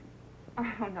ration.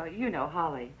 Oh, no, you know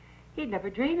Holly. He'd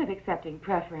never dream of accepting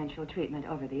preferential treatment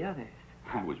over the others.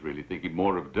 I was really thinking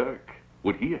more of Dirk.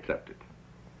 Would he accept it?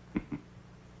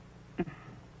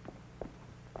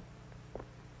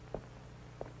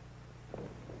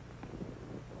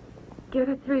 Get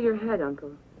it through your head,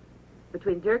 Uncle.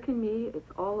 Between Dirk and me,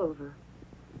 it's all over.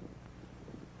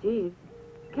 Jeeves,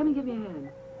 come and give me a hand.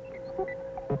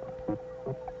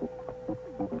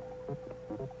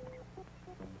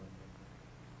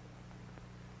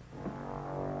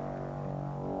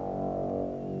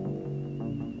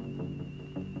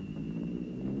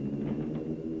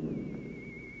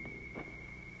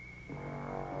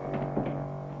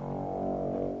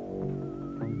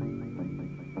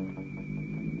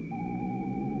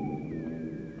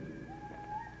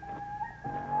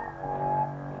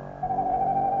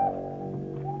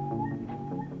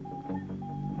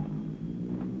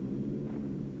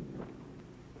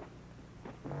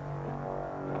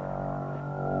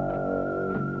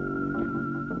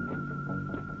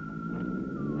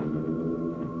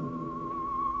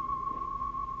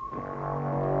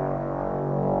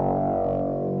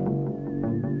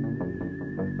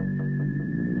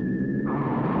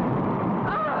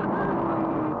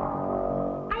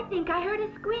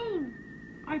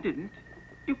 I didn't.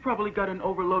 You probably got an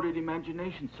overloaded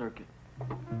imagination circuit.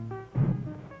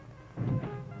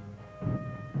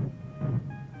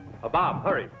 Bob,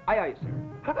 hurry. Aye, aye,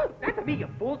 sir. Not to me, you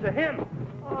fool, to him.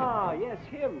 Ah, yes,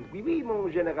 him. Oui, oui,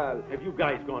 mon général. Have you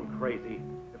guys gone crazy?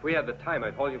 If we had the time,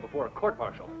 I'd haul you before a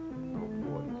court-martial.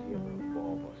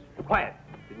 Quiet.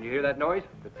 Didn't you hear that noise?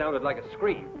 It sounded like a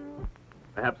scream.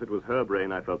 Perhaps it was her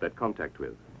brain I felt that contact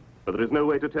with. But there is no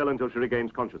way to tell until she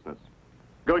regains consciousness.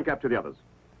 Go and capture the others.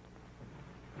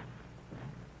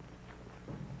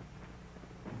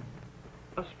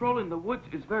 A stroll in the woods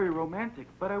is very romantic,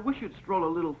 but I wish you'd stroll a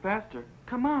little faster.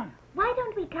 Come on. Why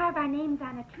don't we carve our names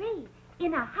on a tree,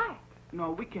 in a heart?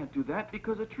 No, we can't do that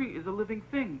because a tree is a living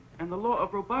thing, and the law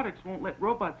of robotics won't let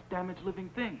robots damage living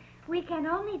things. We can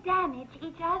only damage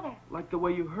each other. Like the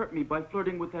way you hurt me by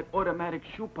flirting with that automatic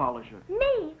shoe polisher.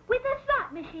 Me, with a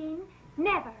slot machine?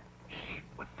 Never. Shh,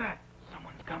 what's that?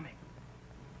 Someone's coming.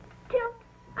 Tilt,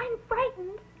 I'm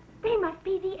frightened. They must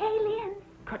be the aliens.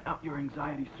 Cut out your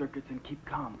anxiety circuits and keep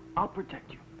calm. I'll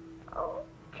protect you. Oh,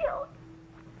 Tilt.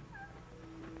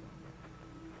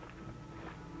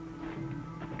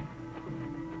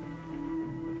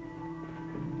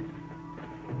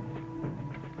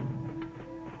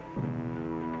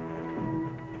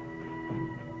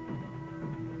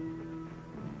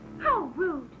 How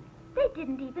rude. They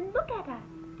didn't even look at us.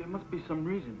 There must be some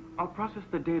reason. I'll process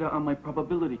the data on my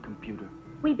probability computer.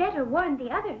 We better warn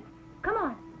the others. Come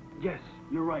on. Yes,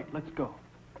 you're right. Let's go.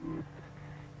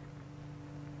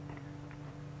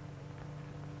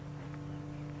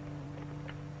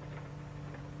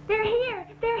 They're here.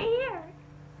 They're here.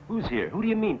 Who's here? Who do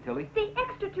you mean, Tilly? The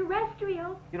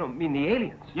extraterrestrials. You don't mean the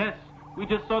aliens? Yes, we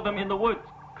just saw them in the woods,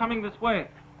 coming this way.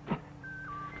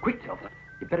 Quick, Tilly.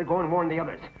 You better go and warn the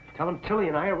others. Tell them Tilly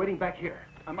and I are waiting back here.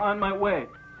 I'm on my way.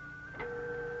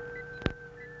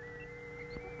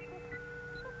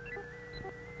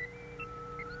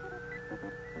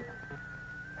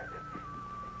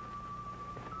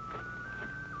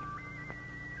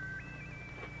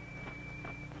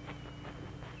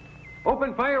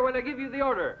 Open fire when I give you the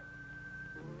order.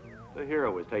 The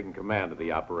hero is taking command of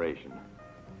the operation.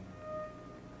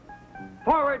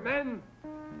 Forward, men!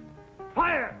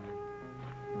 Fire!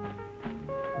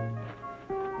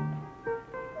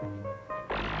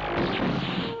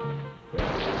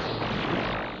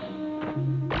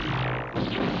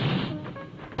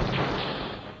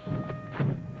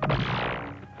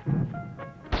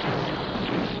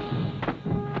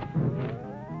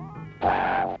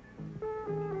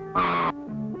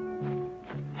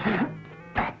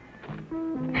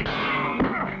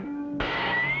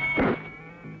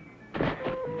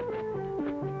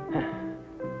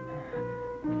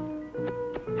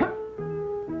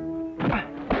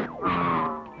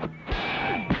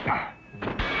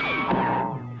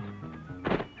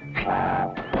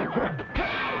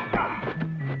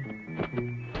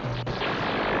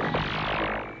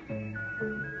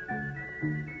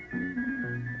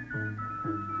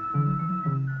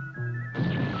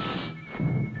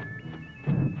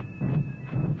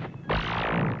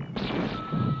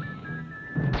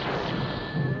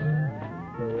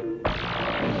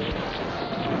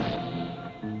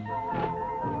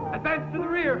 Advance to the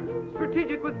rear.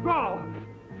 Strategic withdrawal.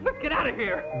 Let's get out of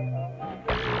here.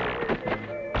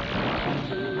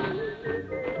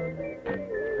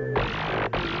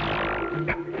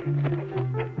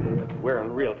 We're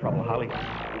in real trouble, Holly.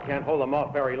 We can't hold them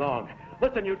off very long.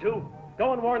 Listen, you two.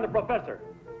 Go and warn the professor.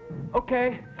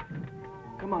 Okay.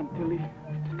 Come on, Tilly.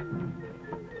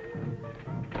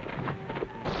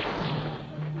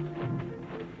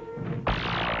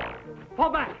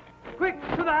 Fall back. Quick,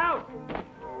 to the house.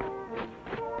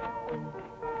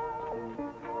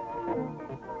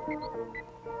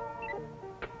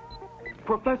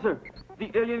 Professor, the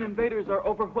alien invaders are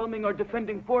overwhelming our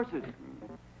defending forces.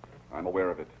 I'm aware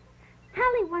of it.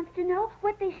 Holly wants to know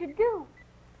what they should do.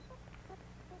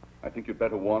 I think you'd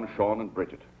better warn Sean and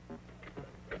Bridget.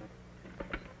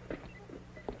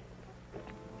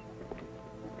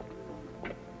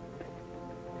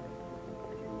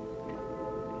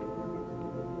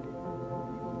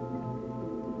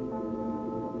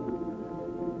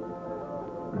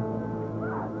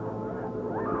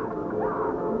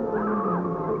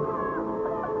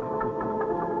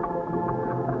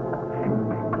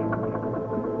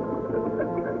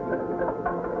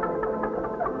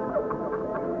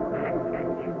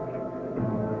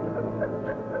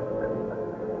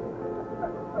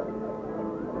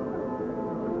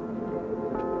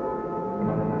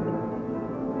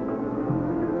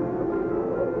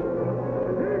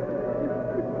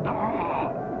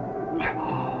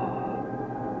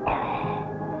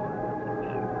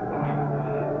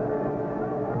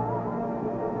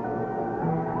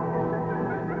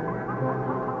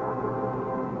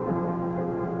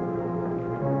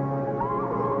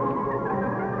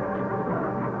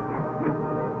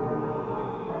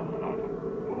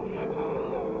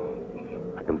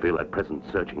 Feel that presence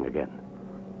surging again.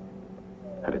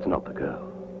 And it's not the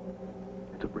girl.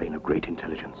 It's a brain of great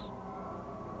intelligence.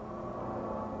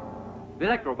 The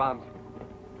electro bombs.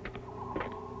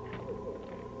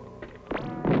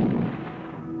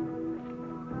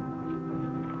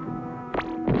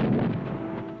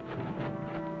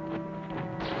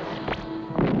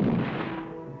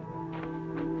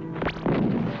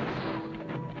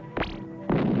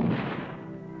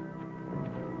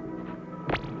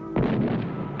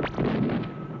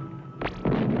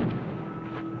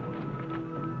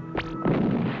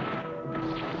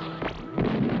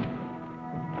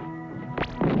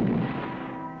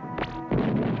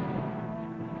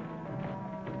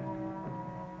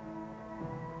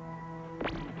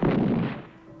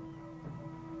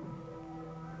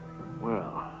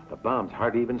 Bombs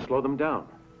hardly even slow them down.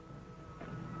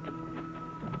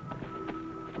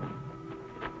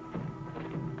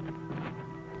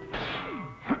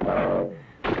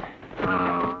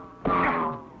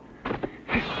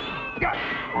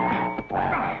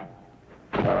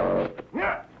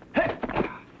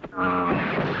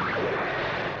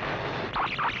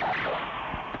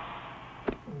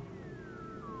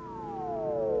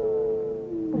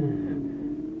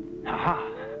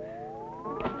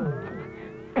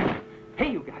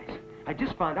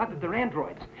 Found out that they're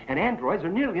androids, and androids are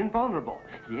nearly invulnerable.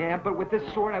 Yeah, but with this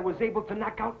sword, I was able to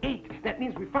knock out 8. That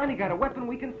means we finally got a weapon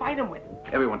we can fight them with.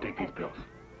 Everyone take these pills.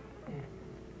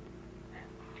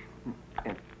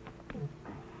 It's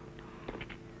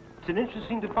an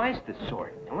interesting device, this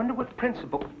sword. I wonder what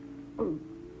principle...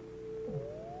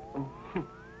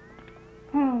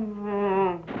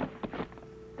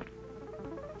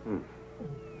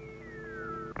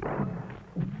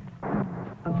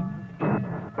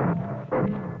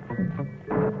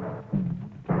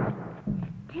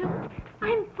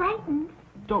 I'm frightened.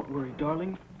 Don't worry,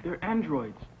 darling. They're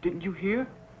androids. Didn't you hear?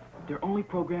 They're only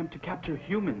programmed to capture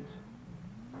humans.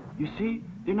 You see,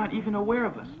 they're not even aware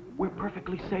of us. We're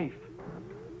perfectly safe.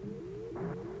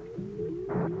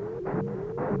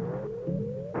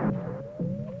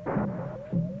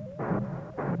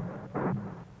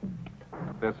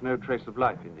 There's no trace of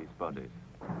life in these bodies.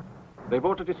 They've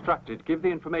auto-destructed. Give the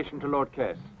information to Lord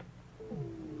Kess.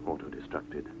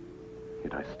 Auto-destructed.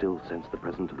 Yet I still sense the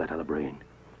presence of that other brain.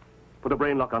 Put a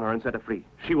brain lock on her and set her free.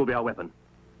 She will be our weapon.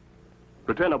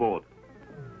 Return aboard.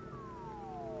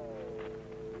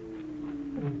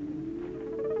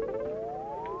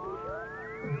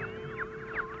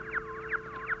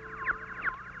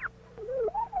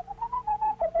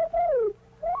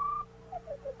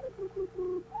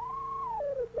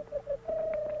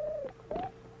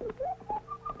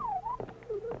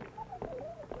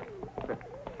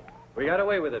 We got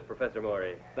away with it, Professor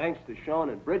Morey. Thanks to Sean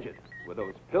and Bridget, with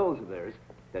those pills of theirs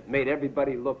that made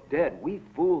everybody look dead. We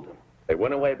fooled them. They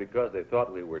went away because they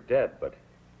thought we were dead, but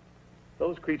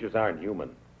those creatures aren't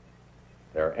human.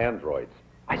 They're androids.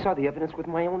 I saw the evidence with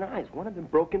my own eyes. One of them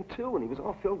broke in two, and he was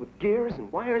all filled with gears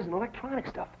and wires and electronic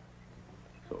stuff.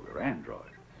 So they're androids.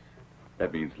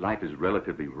 That means life is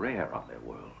relatively rare on their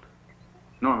world.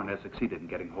 Norman has succeeded in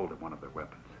getting hold of one of their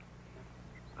weapons.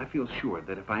 I feel sure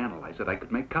that if I analyze it, I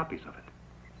could make copies of it.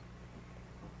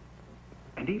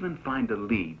 And even find a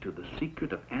lead to the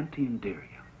secret of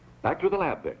anti-inderium. Back to the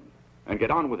lab, then, and get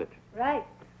on with it. Right.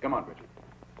 Come on, Bridget.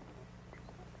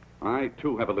 I,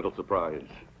 too, have a little surprise.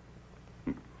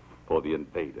 For the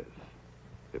invaders.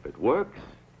 If it works,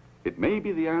 it may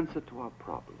be the answer to our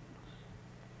problems.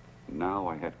 Now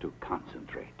I have to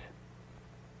concentrate.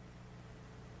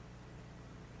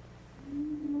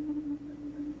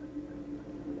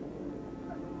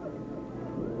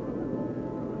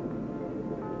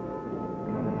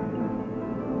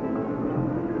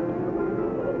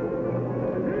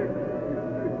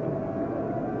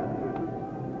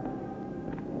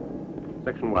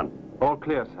 Section 1. All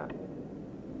clear, sir.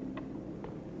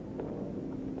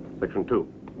 Section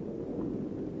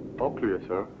 2. All clear,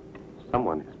 sir.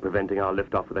 Someone is preventing our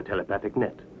liftoff with a telepathic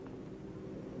net.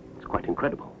 It's quite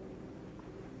incredible.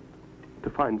 To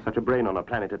find such a brain on a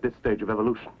planet at this stage of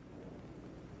evolution.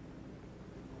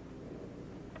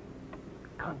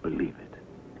 Can't believe it.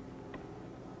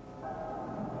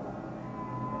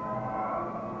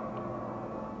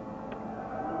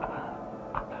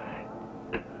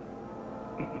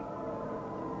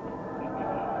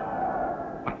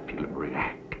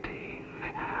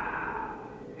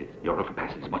 Your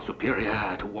capacity is much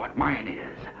superior to what mine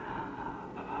is.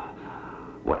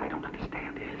 What I don't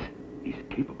understand is, he's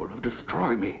capable of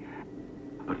destroying me.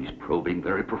 But he's probing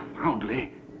very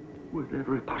profoundly with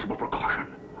every possible precaution.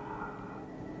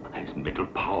 His mental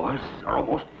powers are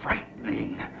almost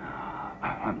frightening.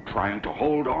 I'm trying to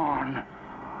hold on.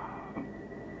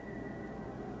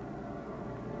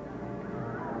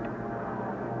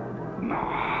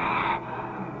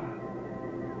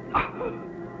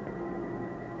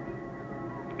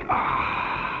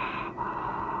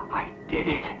 I did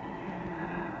it.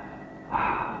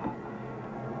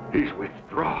 He's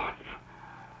withdrawn.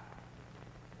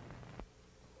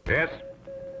 Yes?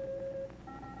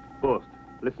 Forst,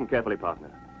 listen carefully,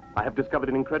 partner. I have discovered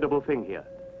an incredible thing here.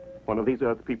 One of these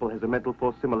Earth people has a mental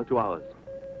force similar to ours.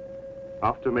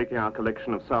 After making our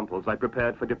collection of samples, I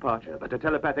prepared for departure, but a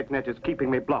telepathic net is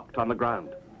keeping me blocked on the ground.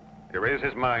 Erase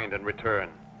his mind and return.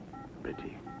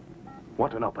 Pity.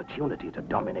 What an opportunity to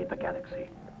dominate the galaxy.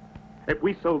 If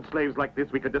we sold slaves like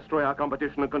this, we could destroy our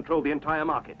competition and control the entire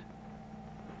market.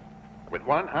 With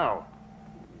one? How?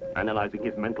 Analyzing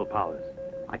his mental powers,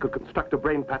 I could construct a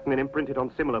brain pattern and imprint it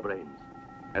on similar brains.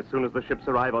 As soon as the ships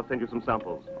arrive, I'll send you some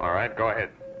samples. All right, go ahead.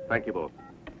 Thank you both.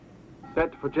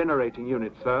 Set for generating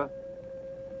unit, sir.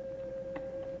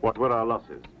 What were our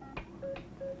losses?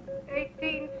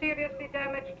 18 seriously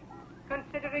damaged.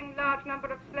 Considering large number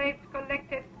of slaves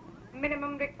collected,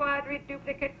 minimum required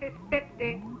reduplicates is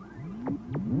 50.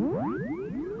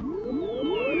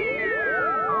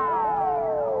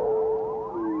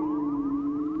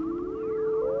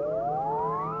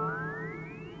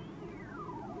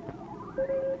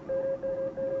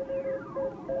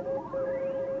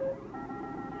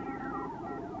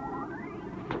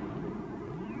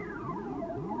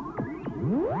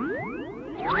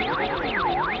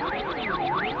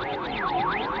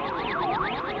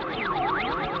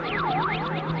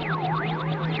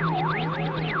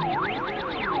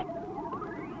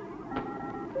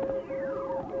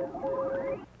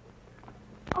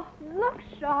 Oh, look,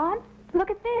 Sean. Look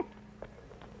at this.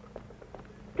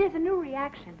 There's a new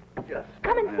reaction. Just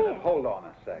Come and see it. Hold on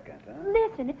a second, huh?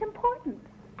 Listen, it's important.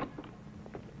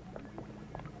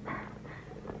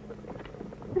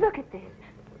 Look at this.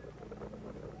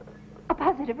 A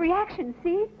positive reaction,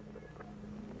 see?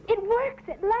 It works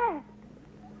at last.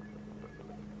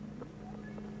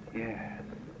 Yes.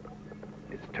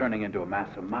 It's turning into a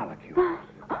mass of molecules.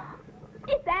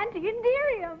 It's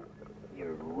anti-inderium.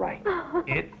 You're right.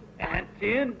 It's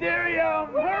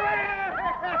anti-inderium!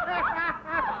 Hooray!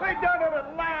 We done it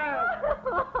at last!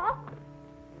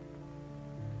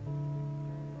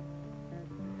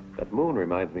 That moon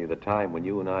reminds me of the time when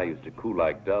you and I used to coo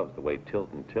like doves the way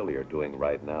Tilt and Tilly are doing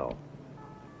right now.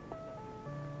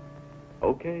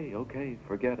 Okay, okay,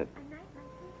 forget it.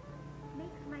 Makes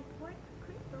my quartz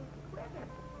crystals quiver.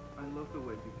 I love the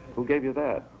way you Who gave you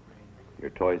that? Your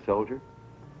toy soldier?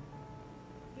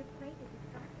 Your plate is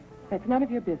exhausted. It's none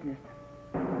of your business.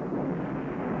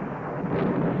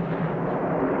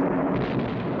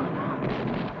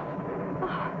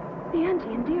 Oh, the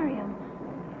anti-enderium.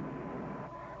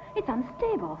 It's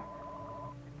unstable.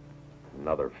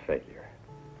 Another failure.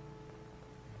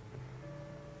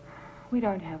 We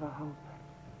don't have a hope.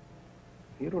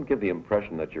 You don't give the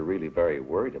impression that you're really very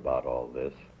worried about all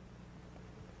this.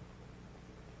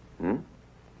 Hmm?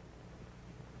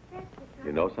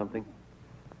 You know something?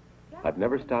 I've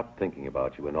never stopped thinking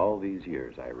about you in all these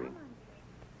years, Irene.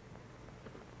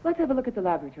 Let's have a look at the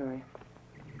laboratory.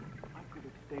 I could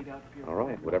have stayed out here. All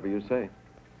right, whatever you say.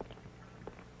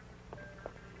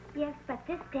 Yes, but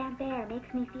this damp air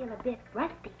makes me feel a bit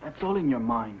rusty. That's all in your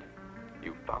mind.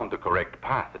 You found the correct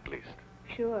path, at least.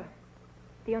 Sure.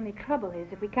 The only trouble is,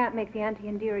 if we can't make the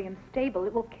anti-enderium stable,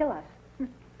 it will kill us.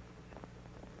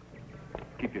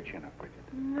 Keep your chin up, Bridget.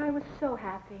 I was so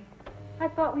happy. I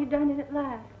thought we'd done it at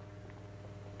last.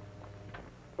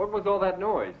 What was all that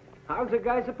noise? How's a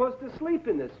guy supposed to sleep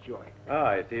in this joint? Ah,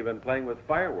 I see you've been playing with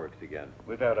fireworks again.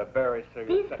 Without a very serious...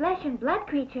 These flesh and blood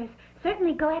creatures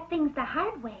certainly go at things the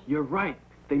hard way. You're right.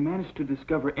 They managed to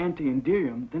discover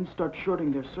anti-enderium, then start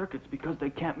shorting their circuits because they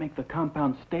can't make the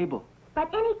compound stable.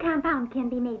 But any compound can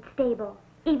be made stable.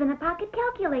 Even a pocket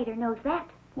calculator knows that.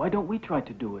 Why don't we try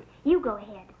to do it? You go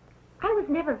ahead. I was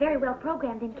never very well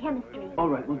programmed in chemistry. All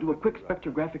right, we'll do a quick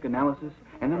spectrographic analysis,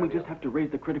 and then we just have to raise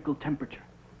the critical temperature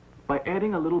by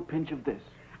adding a little pinch of this.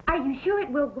 Are you sure it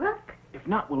will work? If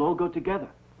not, we'll all go together.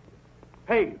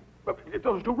 Hey,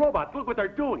 those two robots, look what they're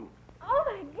doing. Oh,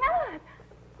 my God!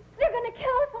 They're going to kill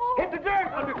us all! Hit the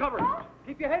dirt! Undercover!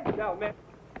 Keep your heads down, man.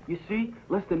 You see,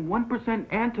 less than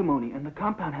 1% antimony, and the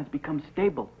compound has become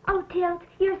stable. Oh, Tilt,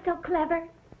 you're so clever.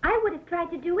 I would have tried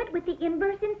to do it with the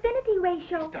inverse infinity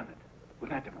ratio. He's done it.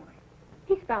 With antimony.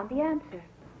 He's found the answer.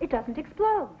 It doesn't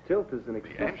explode. Tilt is an The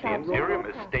exception. anti-enderium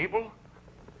is stable?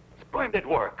 Splendid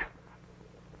work.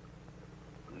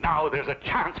 Now there's a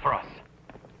chance for us.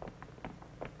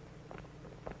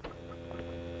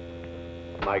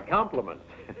 My compliments.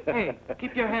 Hey,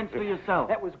 keep your hands to yourself.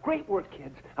 That was great work,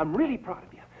 kids. I'm really proud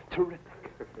of you. Terrific.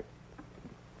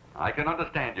 I can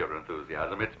understand your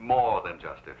enthusiasm. It's more than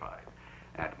justified.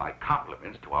 And my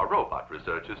compliments to our robot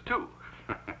researchers, too.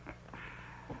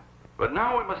 But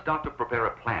now we must start to prepare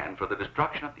a plan for the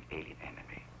destruction of the alien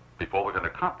enemy. Before we can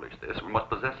accomplish this, we must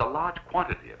possess a large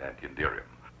quantity of anti-enderium,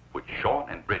 which Sean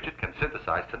and Bridget can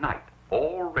synthesize tonight,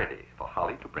 all ready for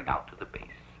Holly to bring out to the base.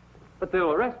 But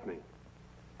they'll arrest me.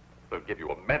 They'll give you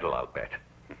a medal, I'll bet.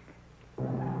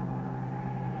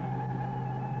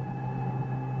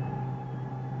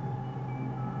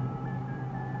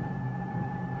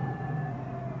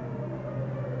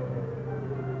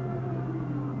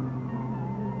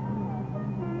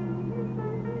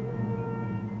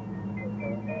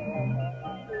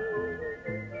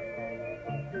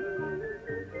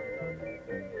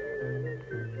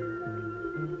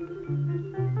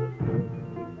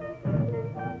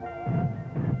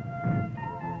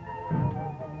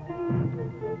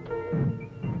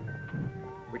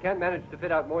 We can't manage to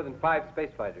fit out more than 5 space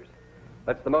fighters.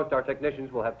 That's the most our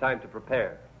technicians will have time to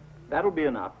prepare. That'll be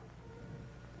enough,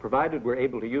 provided we're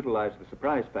able to utilize the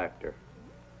surprise factor.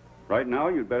 Right now,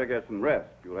 you'd better get some rest.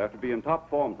 You'll have to be in top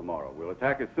form tomorrow. We'll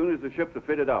attack as soon as the ships are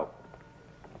fitted out.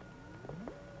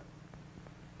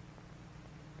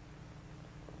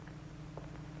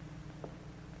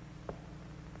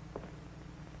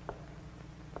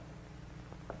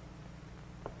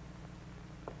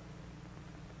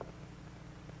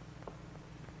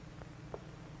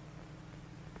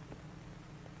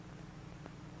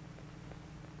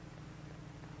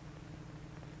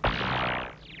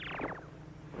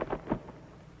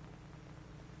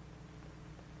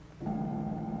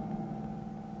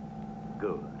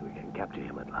 Good. We can capture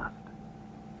him at last.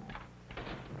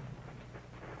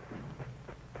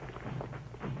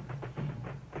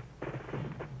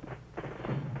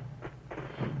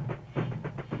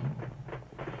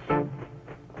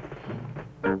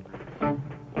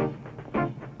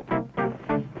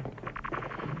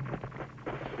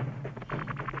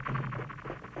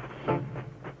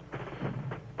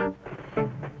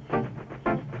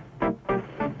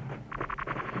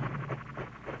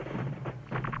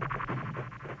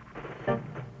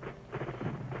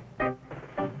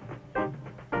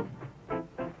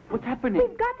 happening?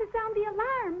 We've got to sound the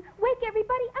alarm. Wake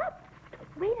everybody up.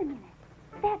 Wait a minute.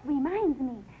 That reminds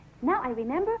me. Now I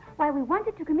remember why we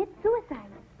wanted to commit suicide.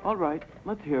 All right,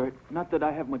 let's hear it. Not that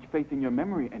I have much faith in your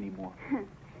memory anymore.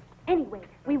 Anyway,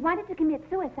 we wanted to commit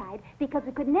suicide because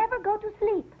we could never go to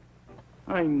sleep.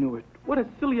 I knew it. What a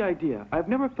silly idea. I've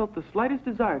never felt the slightest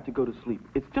desire to go to sleep.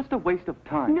 It's just a waste of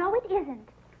time. No, it isn't.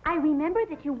 I remember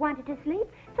that you wanted to sleep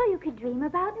so you could dream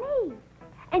about me.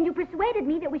 And you persuaded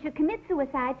me that we should commit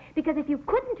suicide because if you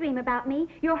couldn't dream about me,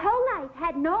 your whole life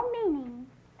had no meaning.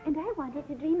 And I wanted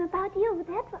to dream about you.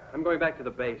 That's what... I'm going back to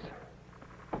the base.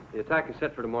 The attack is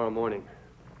set for tomorrow morning.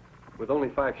 With only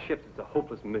 5 ships, it's a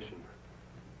hopeless mission.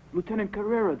 Lieutenant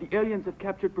Carrera, the aliens have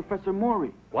captured Professor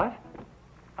Maury. What?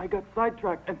 I got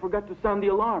sidetracked and forgot to sound the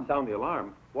alarm. Sound the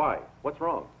alarm? Why? What's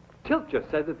wrong? Tilt just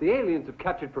said that the aliens have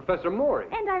captured Professor Maury.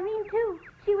 And Irene, too.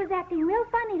 She was acting real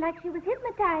funny, like she was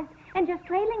hypnotized, and just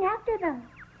trailing after them.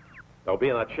 They'll be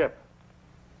in that ship.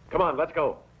 Come on, let's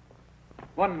go.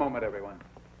 One moment, everyone.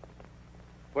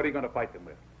 What are you going to fight them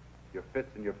with? Your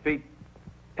fists and your feet?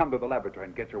 Come to the laboratory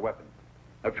and get your weapons.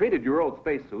 I've treated your old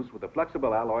spacesuits with a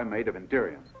flexible alloy made of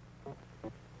Endurium.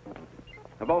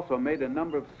 I've also made a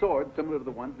number of swords similar to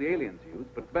the ones the aliens use,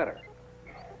 but better.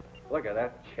 Look at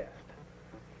that chest.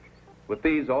 With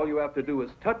these, all you have to do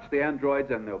is touch the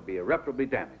androids and they'll be irreparably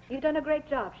damaged. You've done a great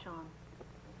job, Sean.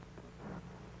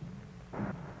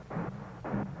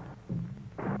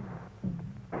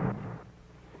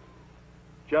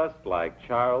 Just like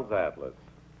Charles Atlas.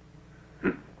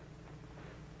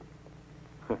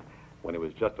 When he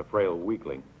was just a frail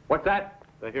weakling. What's that?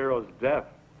 The hero's death.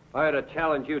 I ought to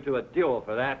challenge you to a duel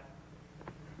for that.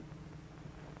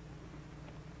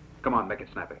 Come on, make it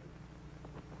snappy.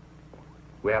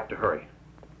 We have to hurry.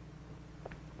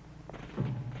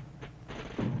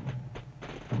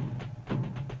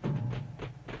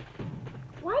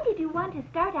 Why did you want to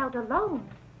start out alone?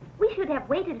 We should have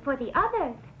waited for the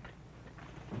others.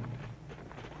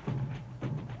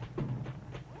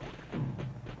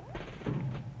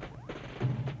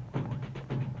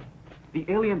 The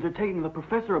aliens are taking the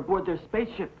professor aboard their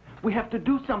spaceship. We have to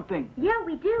do something. Yeah,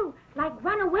 we do. Like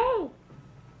run away.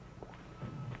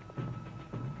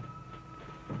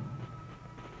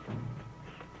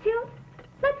 Tilt,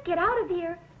 let's get out of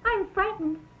here. I'm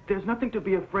frightened. There's nothing to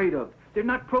be afraid of. They're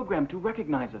not programmed to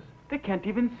recognize us. They can't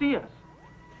even see us.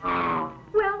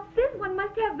 Well, this one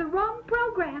must have the wrong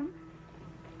program.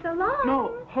 So long.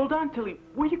 No, hold on, Tilly.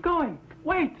 Where are you going?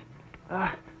 Wait.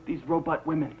 These robot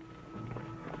women.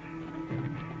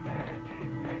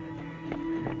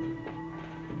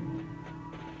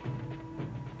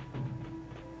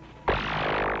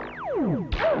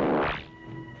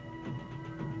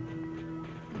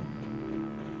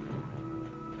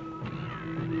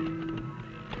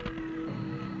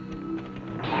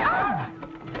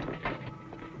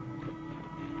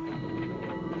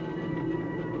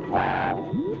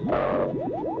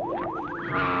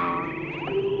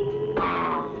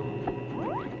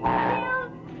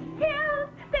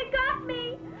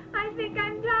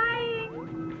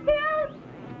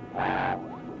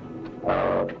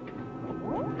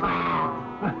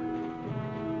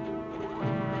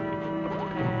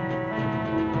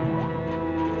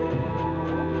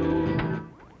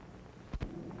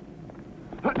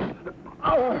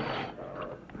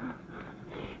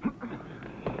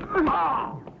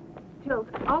 Tilt,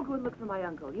 I'll go and look for my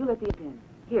uncle. You let these in.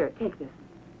 Here, take this.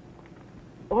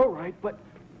 All right, but...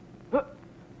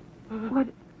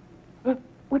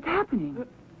 What's happening?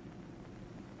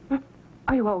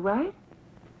 Are you all right?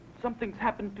 Something's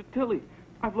happened to Tilly.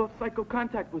 I've lost psycho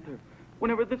contact with her.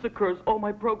 Whenever this occurs, all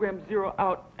my programs zero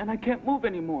out, and I can't move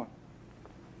anymore.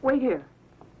 Wait here.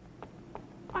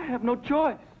 I have no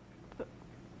choice.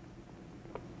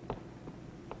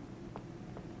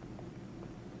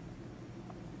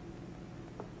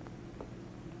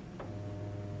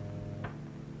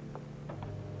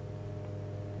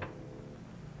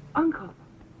 Uncle.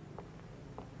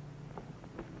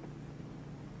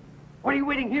 What are you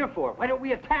waiting here for? Why don't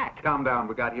we attack? Calm down.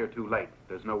 We got here too late.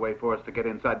 There's no way for us to get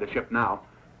inside the ship now.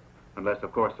 Unless,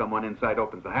 of course, someone inside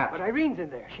opens the hatch. But Irene's in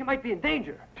there. She might be in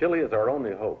danger. Tilly is our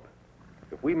only hope.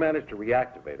 If we manage to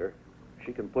reactivate her,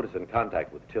 she can put us in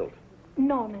contact with Tilt.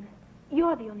 Norman,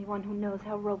 you're the only one who knows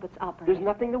how robots operate. There's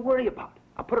nothing to worry about.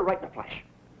 I'll put her right in a flash.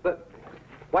 But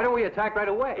why don't we attack right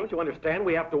away? Don't you understand?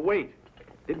 We have to wait.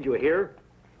 Didn't you hear?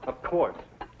 Of course.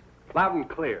 Loud and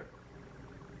clear.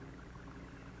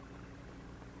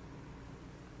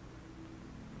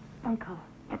 Uncle.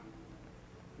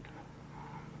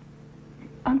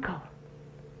 Uncle.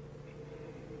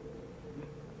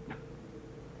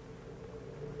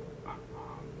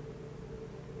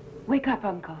 Wake up,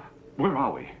 Uncle. Where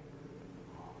are we?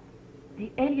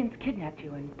 The aliens kidnapped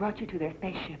you and brought you to their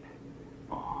spaceship.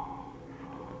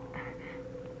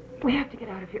 We have to get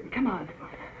out of here. Come on.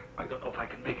 I don't know if I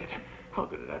can make it. How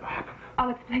did it ever happen?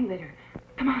 I'll explain later.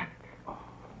 Come on.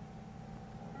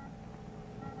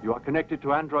 You are connected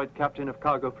to android captain of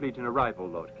cargo fleet in arrival,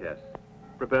 Lord Kess.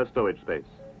 Prepare stowage space.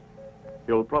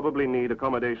 You'll probably need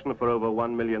accommodation for over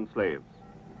 1 million slaves.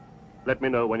 Let me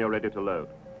know when you're ready to load.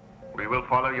 We will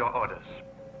follow your orders.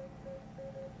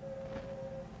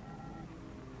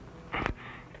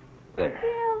 There.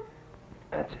 Gills.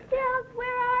 That's it. Gills,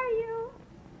 where are you?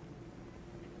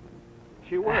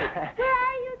 She would. Where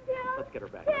are you, Gills? Let's get her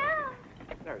back.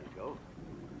 Gills. There you go.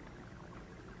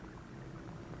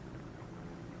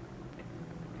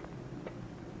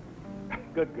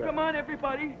 Good girl. Come on,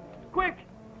 everybody. Quick.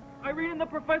 Irene and the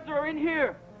professor are in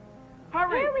here.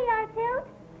 Hurry. Here we are, Tilt.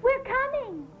 We're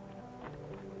coming.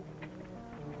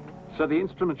 So the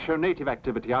instruments show native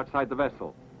activity outside the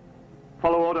vessel.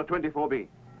 Follow Order 24B.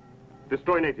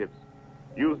 Destroy natives.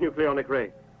 Use nucleonic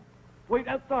ray. Wait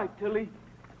outside, Tilly.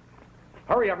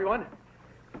 Hurry, everyone.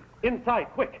 Inside,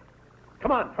 quick.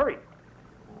 Come on, hurry.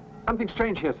 Something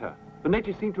strange here, sir. The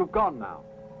natives seem to have gone now.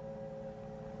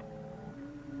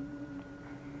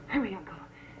 Hurry, Uncle.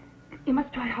 You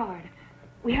must try hard.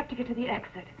 We have to get to the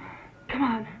exit. Come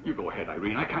on. You go ahead,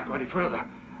 Irene. I can't go any further.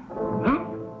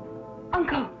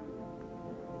 Uncle!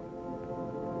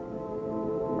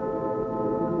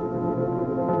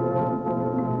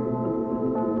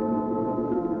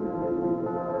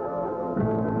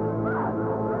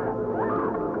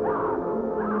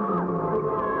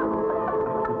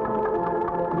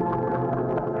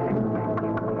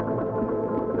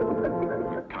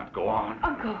 You can't go on.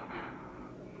 Uncle!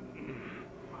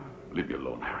 Leave me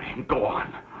alone, Irene. Go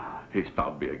on. He's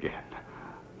found me again.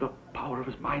 The power of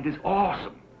his mind is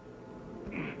awesome.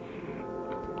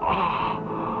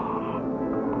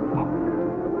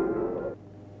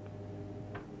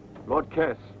 Lord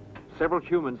Kess, several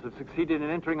humans have succeeded in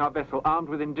entering our vessel armed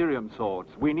with Indirium swords.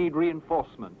 We need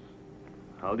reinforcements.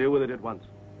 I'll deal with it at once.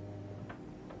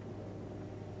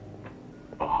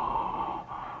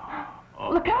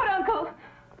 Look out, Uncle!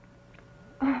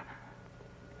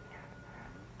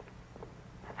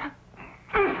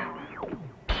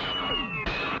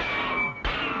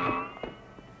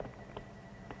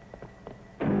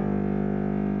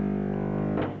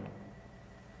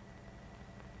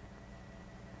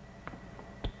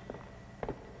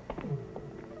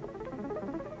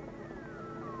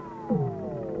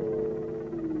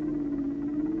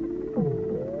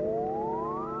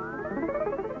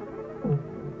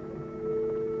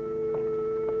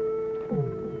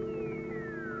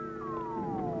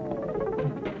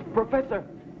 Professor!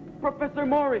 Professor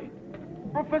Maury!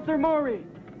 Professor Maury!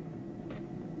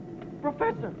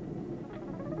 Professor!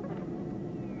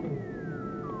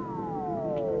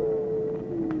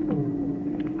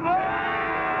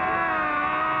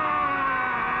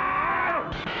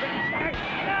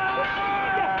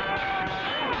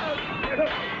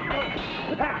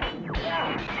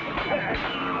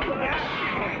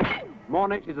 More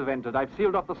natives have entered. I've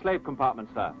sealed off the slave compartment,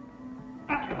 sir.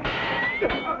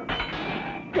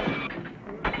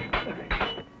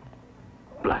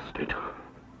 Blasted.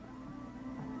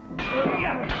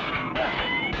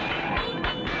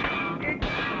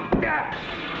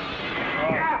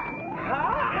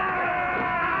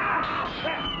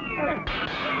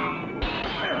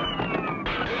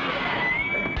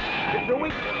 It's your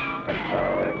weakness.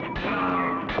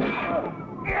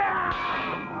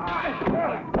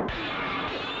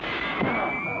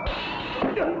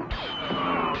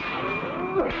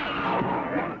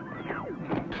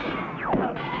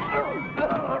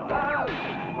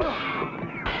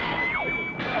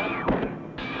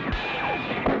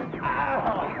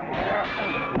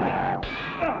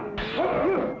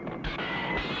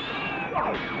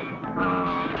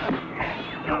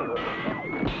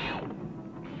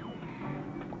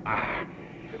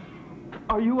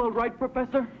 Are you all right,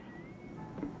 Professor?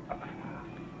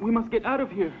 We must get out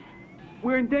of here.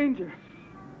 We're in danger.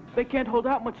 They can't hold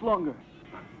out much longer.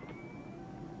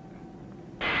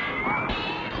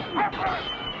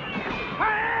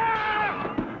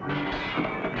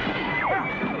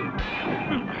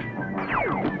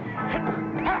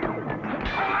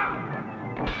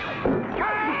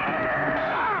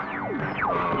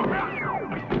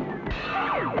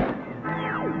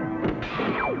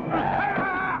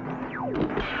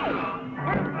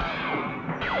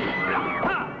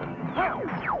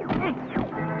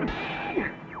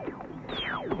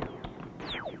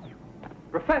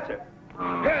 Professor!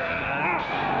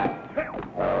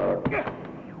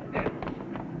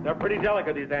 They're Pretty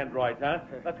delicate, these androids, huh?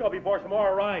 Let's go before some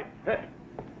more arrive.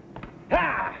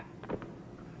 Ha!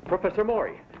 Professor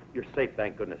Maury, you're safe,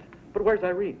 thank goodness. But where's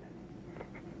Irene?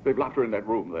 They've locked her in that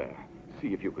room there.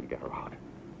 See if you can get her out.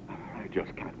 I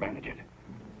just can't manage it.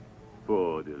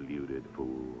 Poor deluded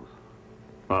fools.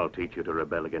 I'll teach you to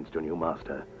rebel against your new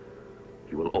master.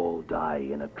 You will all die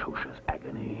in atrocious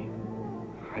agony.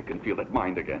 I can feel that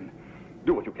mind again.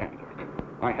 Do what you can, Dirk.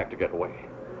 I have to get away.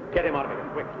 Get him out of here,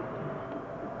 quick.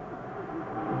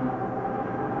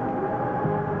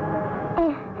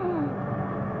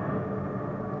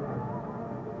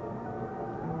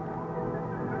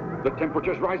 The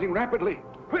temperature's rising rapidly.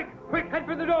 Quick, head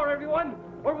for the door, everyone,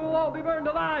 or we'll all be burned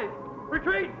alive.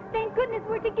 Retreat! Thank goodness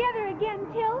we're together again,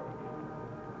 Tilt.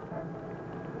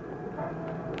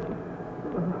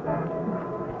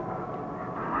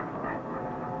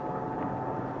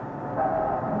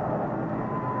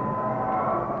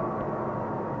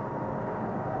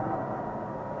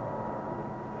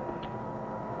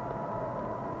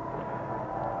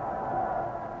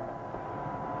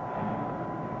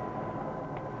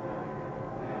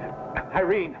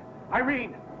 Irene!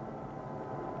 Irene!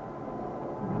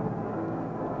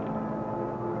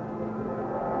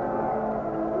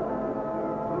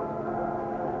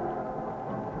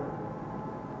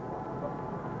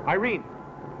 Irene!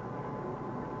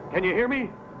 Can you hear me?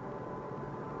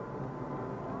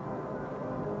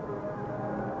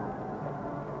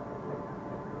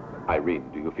 Irene,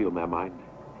 do you feel my mind?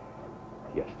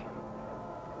 Yes.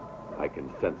 I can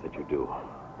sense that you do.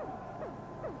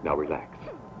 Now relax.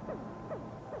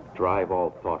 Drive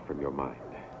all thought from your mind.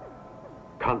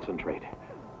 Concentrate.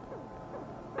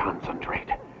 Concentrate.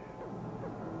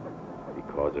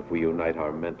 Because if we unite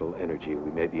our mental energy,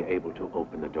 we may be able to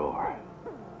open the door.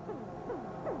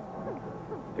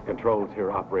 The controls here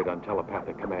operate on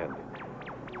telepathic command.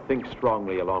 Think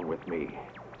strongly along with me.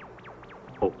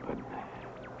 Open.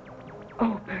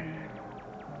 Open.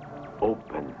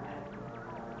 Open.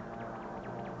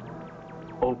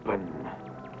 Open.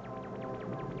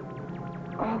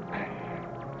 Open.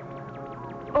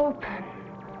 Open.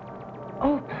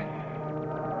 Open.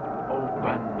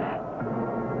 Open.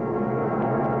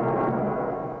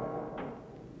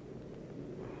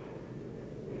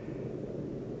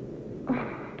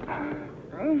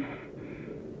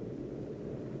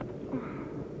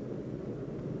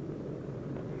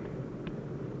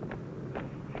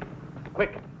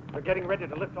 Quick, they're getting ready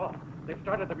to lift off. They've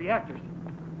started the reactors.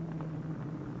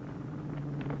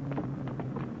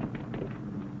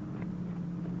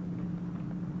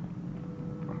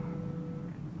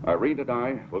 Irene and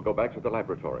I will go back to the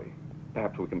laboratory.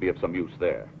 Perhaps we can be of some use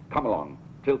there. Come along.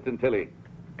 Tilt and Tilly,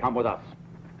 come with us.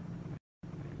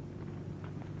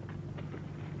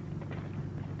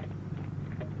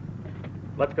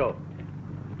 Let's go.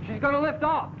 She's gonna lift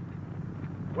off.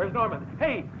 Where's Norman?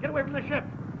 Hey, get away from the ship.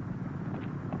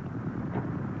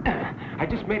 I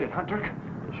just made it, Hunter.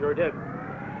 You sure did.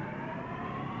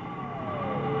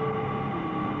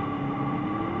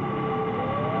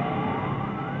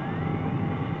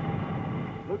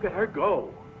 Look at her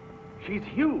go. She's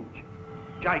huge.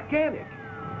 Gigantic.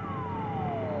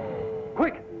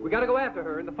 Quick, we gotta go after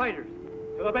her and the fighters.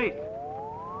 To the base.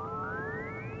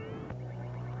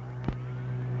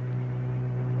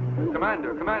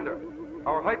 Commander,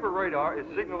 our hyper radar is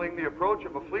signaling the approach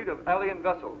of a fleet of alien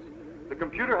vessels. The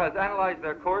computer has analyzed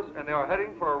their course and they are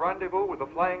heading for a rendezvous with a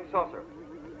flying saucer.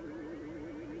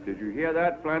 Did you hear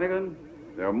that, Flanagan?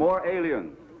 There are more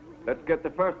aliens. Let's get the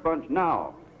first bunch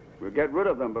now. We'll get rid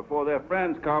of them before their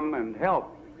friends come and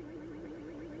help.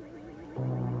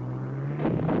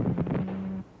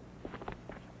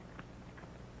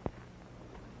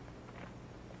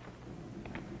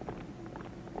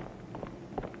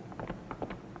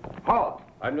 Halt!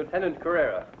 I'm Lieutenant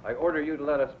Carrera. I order you to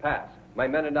let us pass. My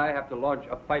men and I have to launch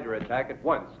a fighter attack at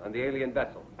once on the alien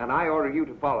vessel. And I order you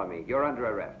to follow me. You're under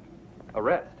arrest.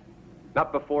 Arrest?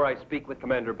 Not before I speak with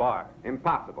Commander Barr.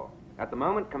 Impossible. At the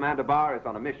moment, Commander Barr is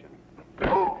on a mission.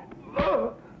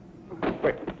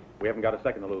 Quick, we haven't got a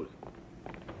second to lose.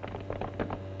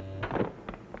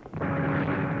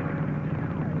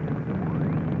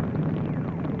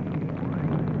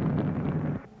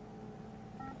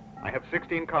 I have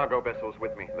 16 cargo vessels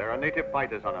with me. There are native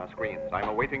fighters on our screens. I'm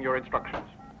awaiting your instructions.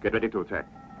 Get ready to attack.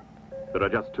 There are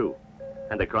just two,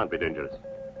 and they can't be dangerous.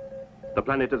 The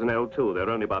planet is an L2. They're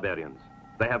only barbarians.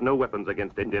 They have no weapons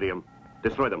against Indirium.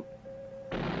 Destroy them.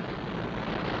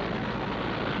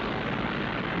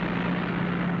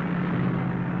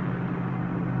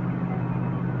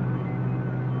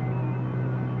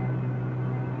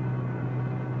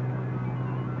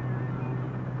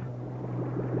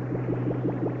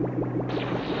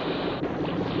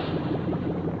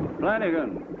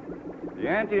 Flanagan, the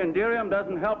anti-enderium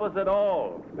doesn't help us at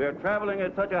all. They're traveling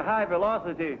at such a high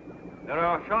velocity. And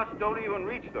our shots don't even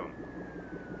reach them.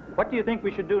 What do you think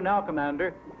we should do now,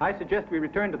 Commander? I suggest we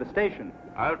return to the station.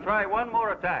 I'll try one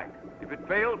more attack. If it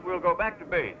fails, we'll go back to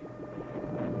base.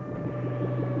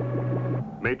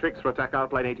 Matrix for attack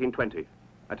outline 1820.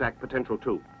 Attack potential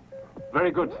 2. Very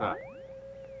good, sir.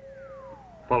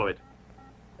 Follow it.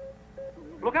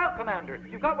 Look out, Commander.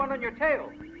 You've got one on your tail.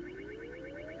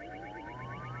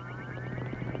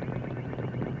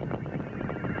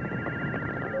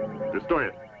 Destroy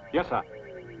it. Yes, sir.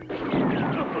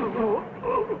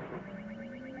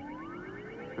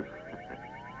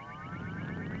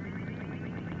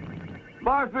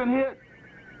 Bar's been hit.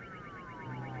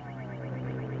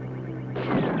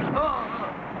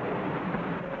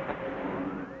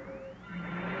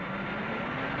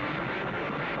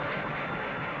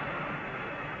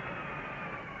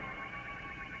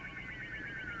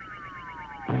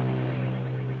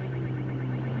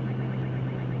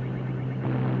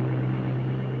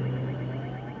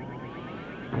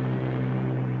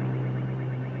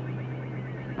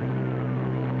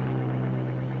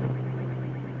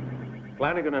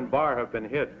 Flanagan and Barr have been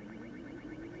hit.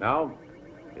 Now,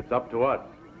 it's up to us.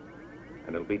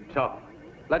 And it'll be tough.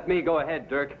 Let me go ahead,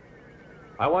 Dirk.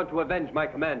 I want to avenge my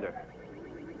commander.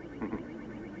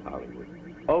 Hollywood.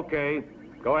 Okay,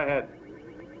 go ahead.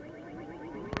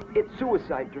 It's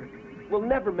suicide, Dirk. We'll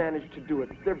never manage to do it.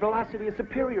 Their velocity is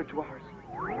superior to ours.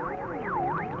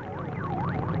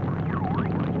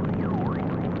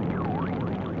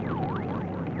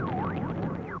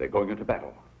 They're going into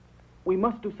battle. We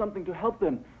must do something to help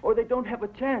them, or they don't have a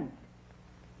chance.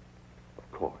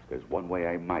 Of course, there's one way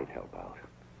I might help out.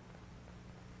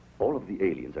 All of the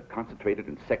aliens are concentrated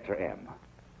in Sector M.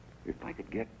 If I could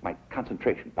get my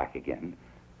concentration back again,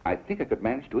 I think I could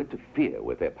manage to interfere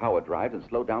with their power drives and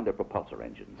slow down their propulsor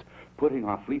engines, putting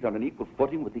our fleet on an equal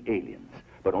footing with the aliens,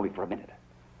 but only for a minute.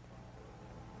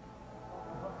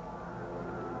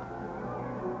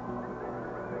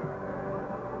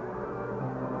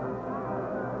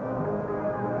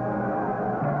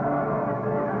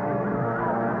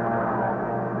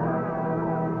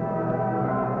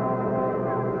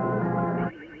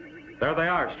 There they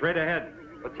are, straight ahead.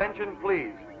 Attention,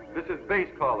 please. This is base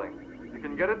calling. You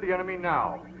can get at the enemy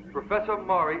now. Professor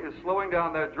Maury is slowing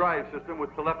down their drive system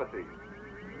with telepathy.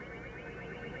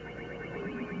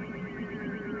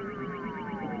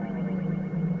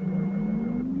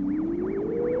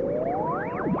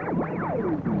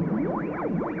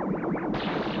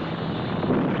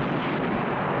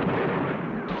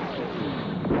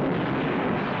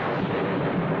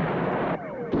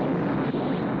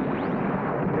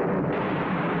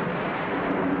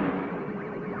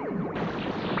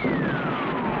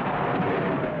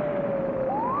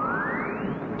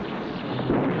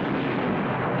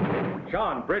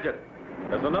 Sean, Bridget,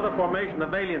 there's another formation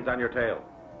of aliens on your tail.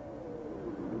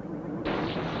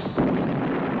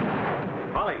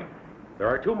 Holly, there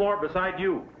are 2 more beside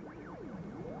you.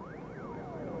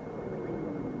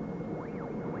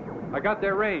 I got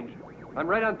their range. I'm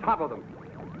right on top of them.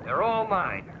 They're all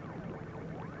mine.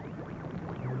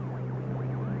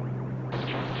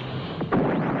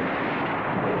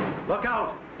 Look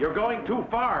out! You're going too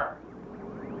far!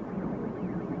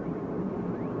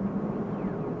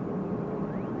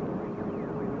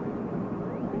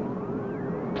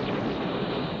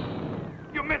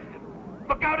 You missed it!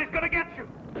 Look out, he's gonna get you!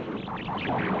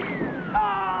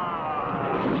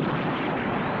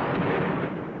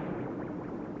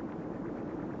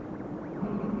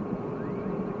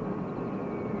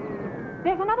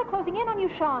 There's another closing in on you,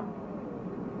 Sean.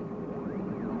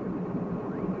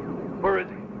 Where is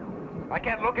he? I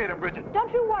can't locate him, Bridget.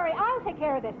 Don't you worry. I'll take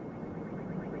care of this.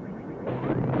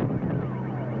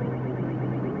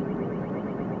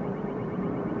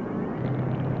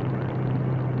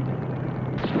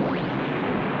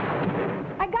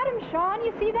 I got him, Sean.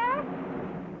 You see that?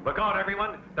 Look out,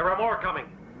 everyone! There are more coming!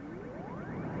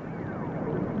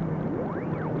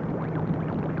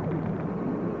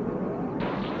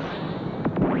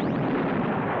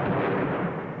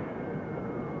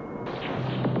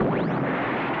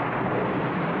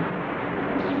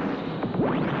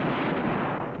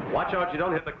 Watch out you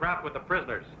don't hit the craft with the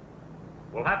prisoners.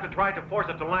 We'll have to try to force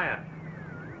it to land.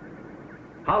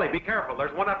 Holly, be careful.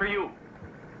 There's one after you.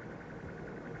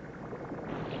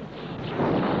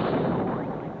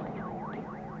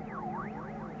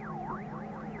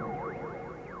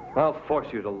 I'll force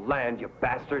you to land, you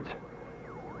bastards.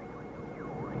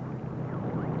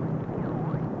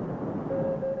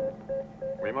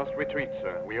 We must retreat,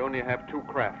 sir. We only have 2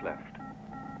 craft left.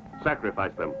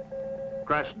 Sacrifice them.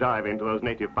 Crash dive into those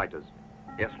native fighters.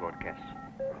 Yes, Lord Kess.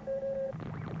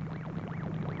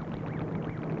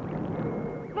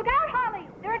 Look out, Holly!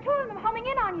 There are two of them homing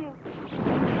in on you.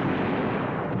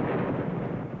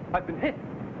 I've been hit.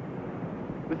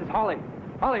 This is Holly.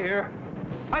 Holly here.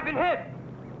 I've been hit.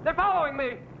 They're following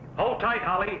me. Hold tight,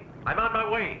 Holly. I'm on my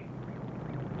way.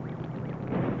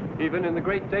 Even in the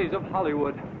great days of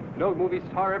Hollywood, no movie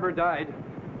star ever died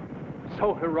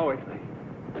so heroically.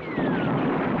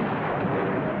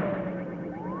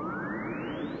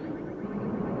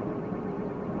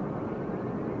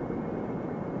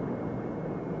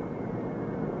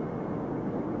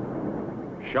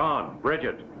 Sean,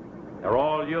 Bridget, they're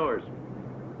all yours.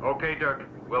 Okay, Dirk.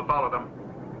 We'll follow them.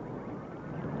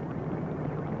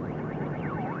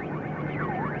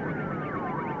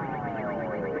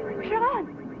 Sean,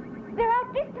 they're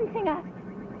outdistancing us.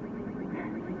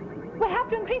 We'll have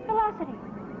to increase velocity.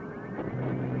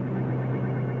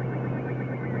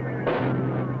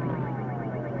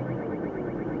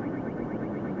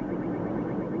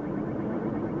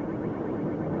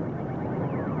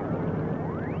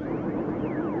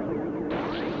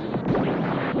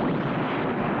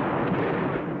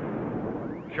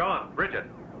 Sean, Bridget,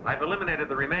 I've eliminated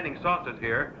the remaining saucers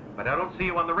here, but I don't see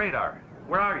you on the radar.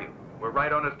 Where are you? We're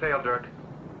right on his tail, Dirk.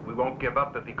 We won't give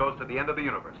up if he goes to the end of the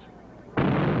universe.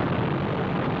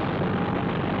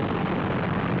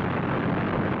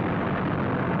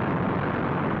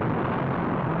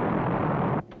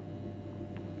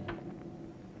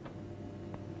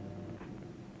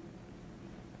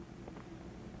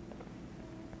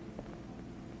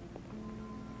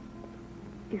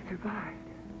 You survived.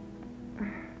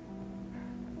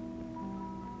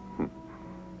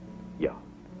 Yeah.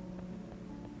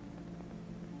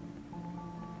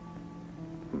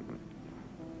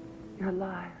 You're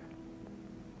alive.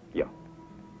 Yeah.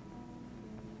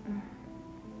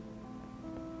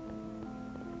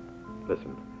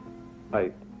 Listen,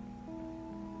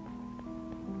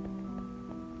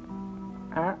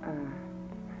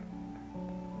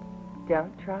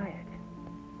 Don't try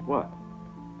it. What?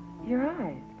 Your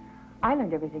eyes. I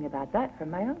learned everything about that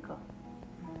from my uncle.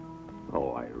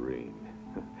 Oh, Irene.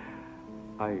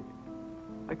 I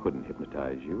couldn't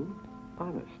hypnotize you.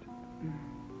 Honest.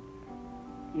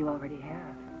 You already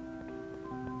have.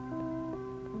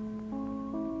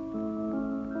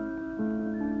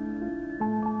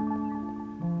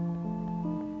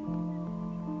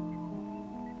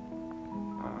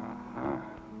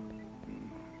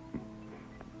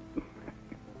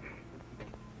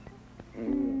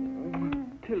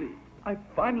 Tilly, I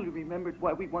finally remembered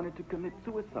why we wanted to commit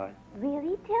suicide.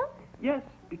 Really, Tilt? Yes,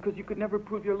 because you could never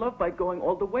prove your love by going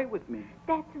all the way with me.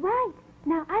 That's right.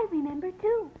 Now I remember,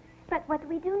 too. But what do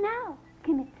we do now?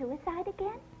 Commit suicide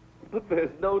again? But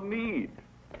there's no need.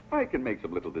 I can make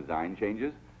some little design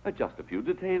changes, adjust a few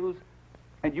details,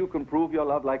 and you can prove your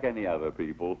love like any other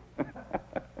people.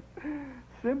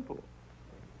 Simple.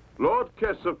 Lord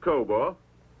Kess of Cobor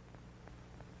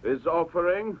is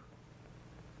offering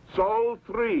Sol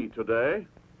 3 today.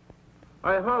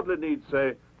 I hardly need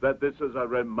say that this is a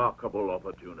remarkable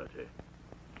opportunity.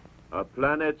 A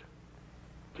planet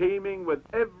teeming with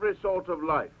every sort of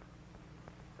life.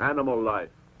 Animal life,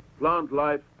 plant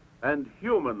life, and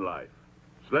human life.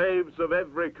 Slaves of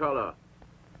every color.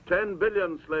 10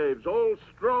 billion slaves, all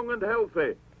strong and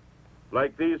healthy,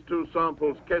 like these two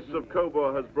samples Kess of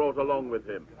Cobor has brought along with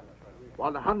him.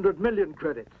 100 million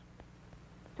credits.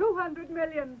 200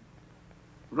 million.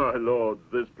 My lords,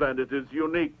 this planet is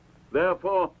unique.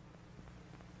 Therefore,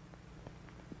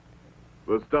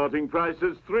 the starting price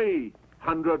is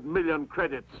 300 million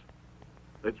credits.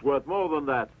 It's worth more than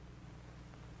that.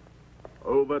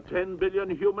 Over 10 billion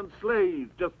human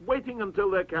slaves just waiting until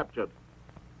they're captured.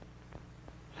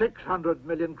 600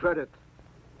 million credits.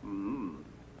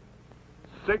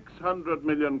 600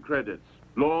 million credits.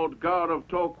 Lord Gar of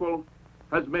Torquil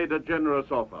has made a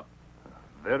generous offer.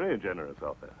 Very generous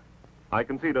offer. I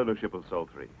concede ownership of Sol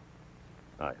 3.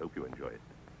 I hope you enjoy it.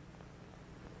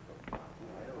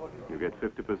 You get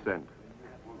 50%.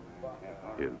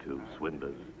 You two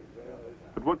swindlers.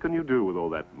 But what can you do with all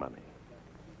that money?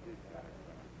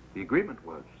 The agreement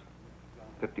was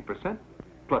 50%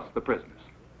 plus the prisoners.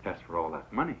 As for all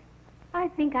that money. I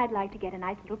think I'd like to get a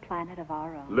nice little planet of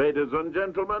our own. Ladies and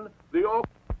gentlemen, the offer...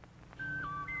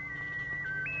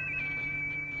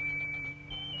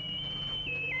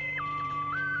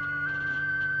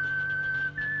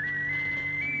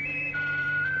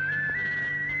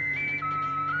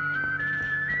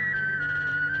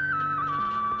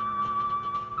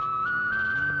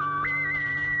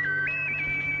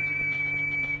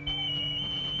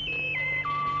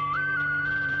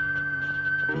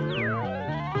 Mm-hmm.